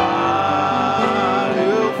 I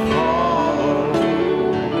will follow.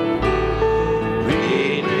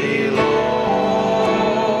 Lead me, Lord,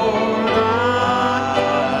 I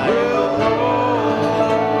will go.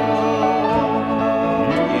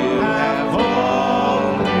 You have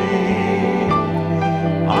called me,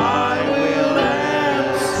 I will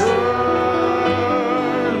answer.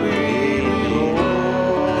 Lead me, Lord,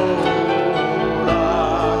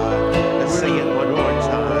 Let's sing it one more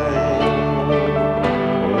time.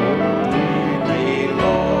 lead me,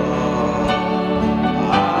 Lord,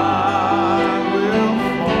 I will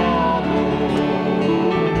follow.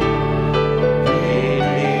 Lead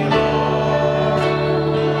me, Lord,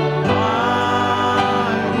 I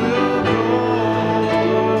will go.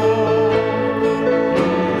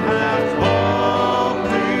 You have called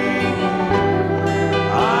me,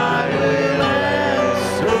 I will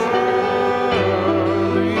answer.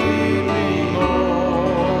 Lead me, Lord,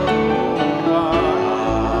 I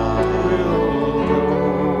will go.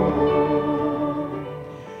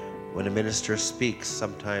 When a minister speaks,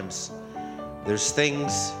 sometimes there's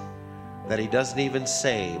things that he doesn't even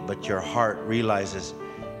say, but your heart realizes,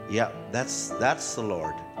 yeah, that's the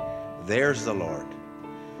Lord. There's the Lord.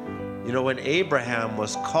 You know, when Abraham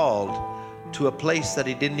was called to a place that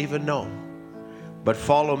he didn't even know, but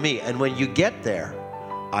follow me, and when you get there,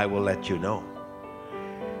 I will let you know.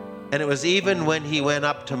 And it was even when he went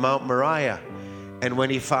up to Mount Moriah, and when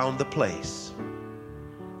he found the place,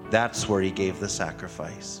 that's where he gave the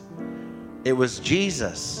sacrifice. It was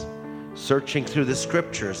Jesus searching through the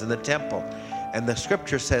scriptures in the temple, and the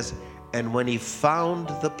scripture says, and when he found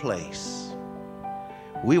the place,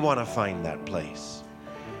 we want to find that place.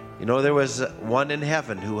 You know, there was one in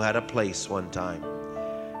heaven who had a place one time,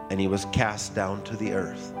 and he was cast down to the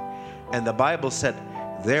earth. And the Bible said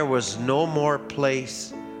there was no more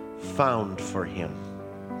place found for him.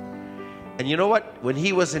 And you know what? When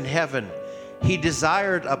he was in heaven, he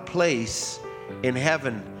desired a place in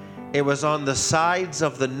heaven. It was on the sides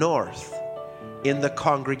of the north in the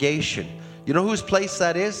congregation. You know whose place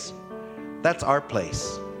that is? That's our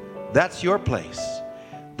place. That's your place.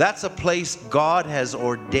 That's a place God has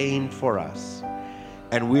ordained for us.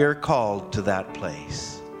 And we are called to that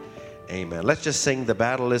place. Amen. Let's just sing "The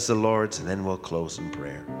Battle is the Lord's," and then we'll close in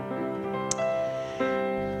prayer.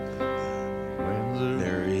 When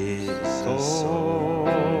there is a soul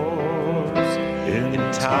in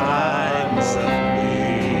times of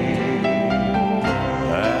need,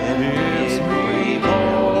 and is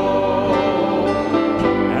remote,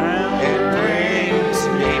 and it brings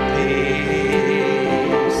me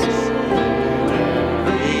peace.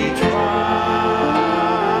 Every trial,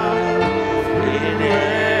 in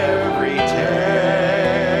every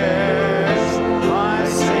test, my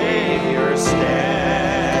Savior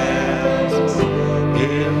stands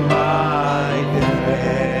in my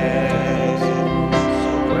defense.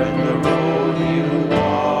 When the road you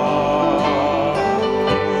walk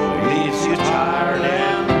leaves you tired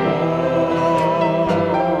and worn,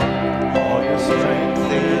 all your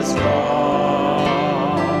strength is gone,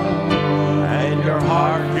 and your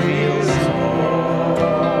heart feels torn.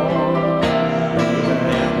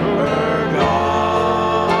 Remember,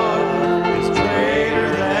 God is greater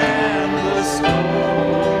than the storm.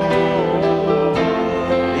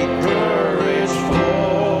 Be courage,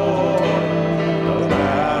 for the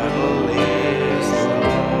battle is the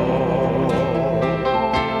Lord.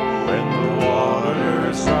 When the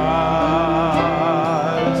waters rise,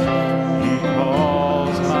 He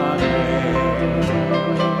calls my name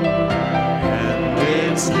and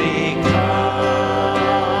bids me come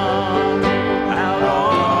out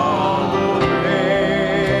on the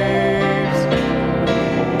waves.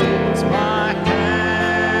 Holds my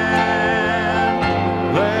hand,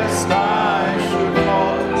 lest I should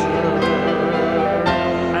falter,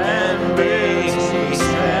 and makes me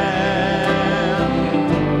stand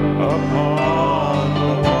upon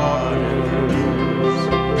the waters.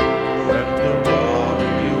 When the road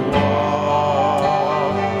you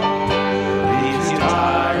walk leaves you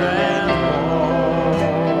tired and worn,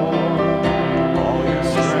 all your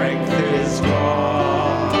strength is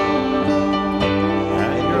gone,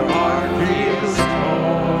 and your heart feels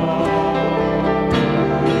torn.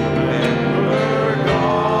 Remember,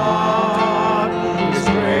 God is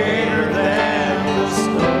greater than the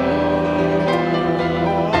storm.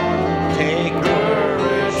 Take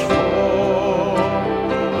courage, for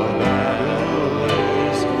the battle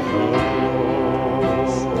is the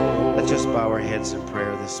Lord's. Let's just bow our heads in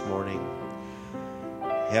prayer this morning.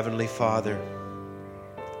 Heavenly Father,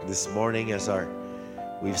 this morning as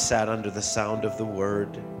we've sat under the sound of the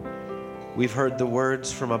word, we've heard the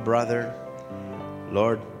words from a brother,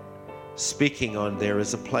 Lord, speaking on there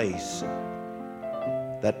is a place,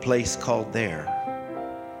 that place called there.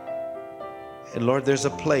 And Lord, there's a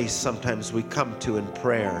place sometimes we come to in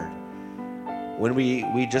prayer when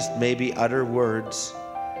we just maybe utter words,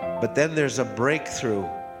 but then there's a breakthrough,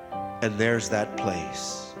 and there's that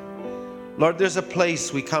place. Lord, there's a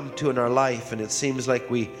place we come to in our life, and it seems like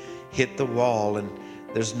we hit the wall and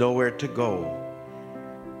there's nowhere to go.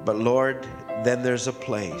 But Lord, then there's a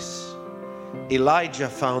place. Elijah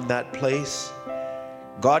found that place.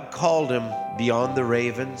 God called him beyond the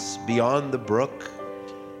ravens, beyond the brook.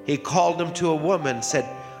 He called him to a woman, said,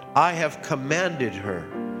 I have commanded her.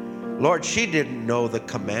 Lord, she didn't know the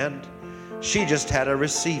command. She just had a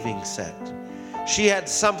receiving set. She had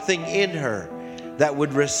something in her that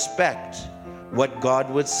would respect what God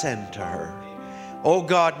would send to her. Oh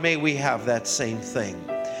God, may we have that same thing.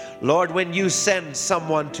 Lord, when you send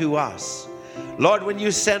someone to us, Lord, when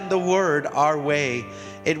you send the word our way,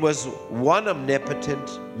 it was one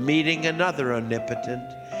omnipotent meeting another omnipotent,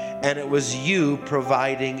 and it was you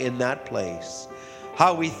providing in that place.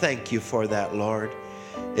 How we thank you for that, Lord.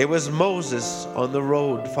 It was Moses on the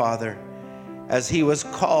road, Father, as he was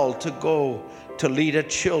called to go to lead a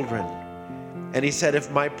children. And he said,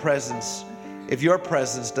 if your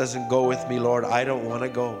presence doesn't go with me, Lord, I don't want to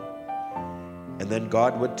go. And then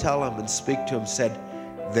God would tell him and speak to him, said,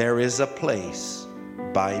 there is a place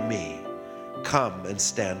by me. Come and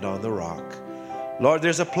stand on the rock. Lord,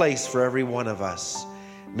 there's a place for every one of us.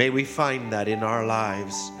 May we find that in our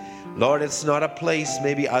lives. Lord, it's not a place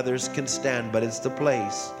maybe others can stand, but it's the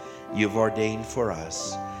place you've ordained for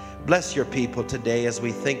us. Bless your people today as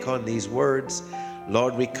we think on these words.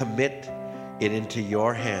 Lord, we commit it into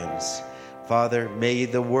your hands. Father, may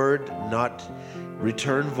the word not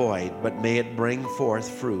return void, but may it bring forth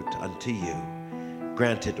fruit unto you.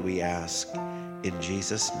 Grant it, we ask. In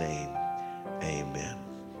Jesus' name, amen.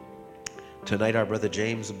 Tonight our Brother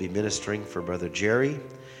James will be ministering for Brother Jerry.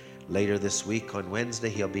 Later this week on Wednesday,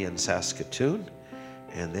 he'll be in Saskatoon.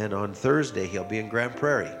 And then on Thursday, he'll be in Grand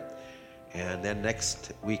Prairie. And then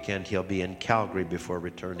next weekend, he'll be in Calgary before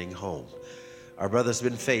returning home. Our brother's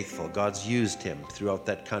been faithful. God's used him throughout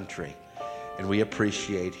that country. And we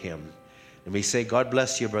appreciate him. And we say, God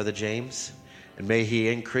bless you, Brother James. And may he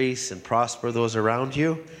increase and prosper those around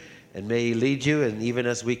you. And may he lead you, and even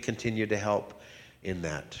as we continue to help in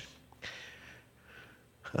that.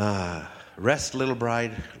 Rest, little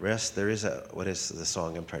bride, rest. There is what is the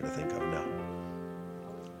song I'm trying to think of now?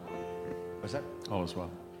 What's that? All is well.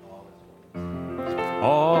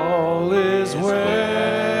 All is well.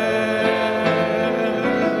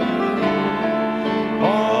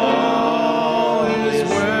 All is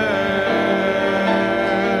well.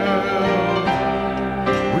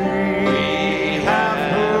 We have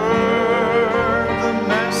heard the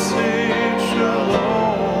message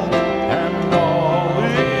alone, and all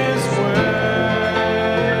is well.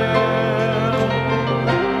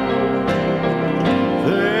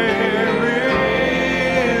 There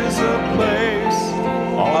is a place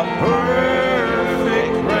of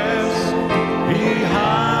perfect rest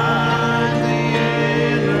behind the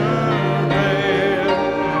inner veil.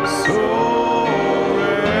 So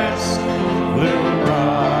rest, little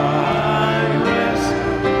bride, rest,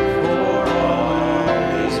 for all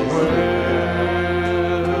is well.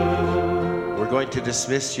 We're going to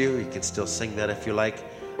dismiss you. You can still sing that if you like.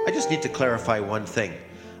 I just need to clarify one thing.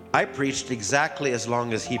 I preached exactly as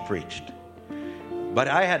long as he preached. But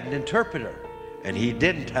I had an interpreter, and he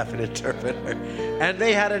didn't have an interpreter. And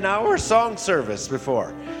they had an hour song service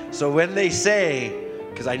before. So when they say,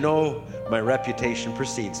 because I know my reputation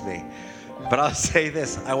precedes me, but I'll say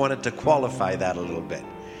this, I wanted to qualify that a little bit.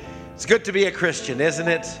 It's good to be a Christian, isn't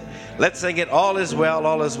it? Let's sing it. All is well,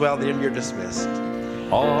 then you're dismissed.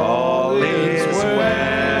 All is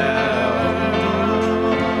well.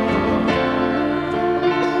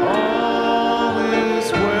 All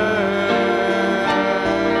is well.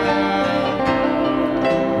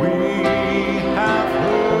 We have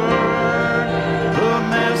heard the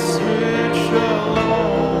message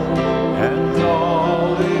alone, and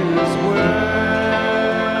all is well.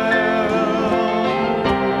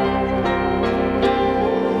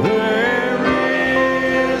 There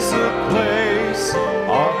is a place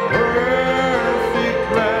of perfect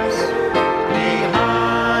rest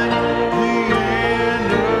behind the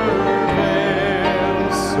inner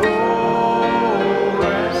veil. So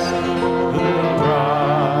rest, little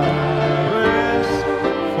bride, rest,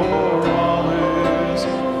 for all is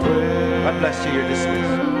well. God bless you. You're dismissed.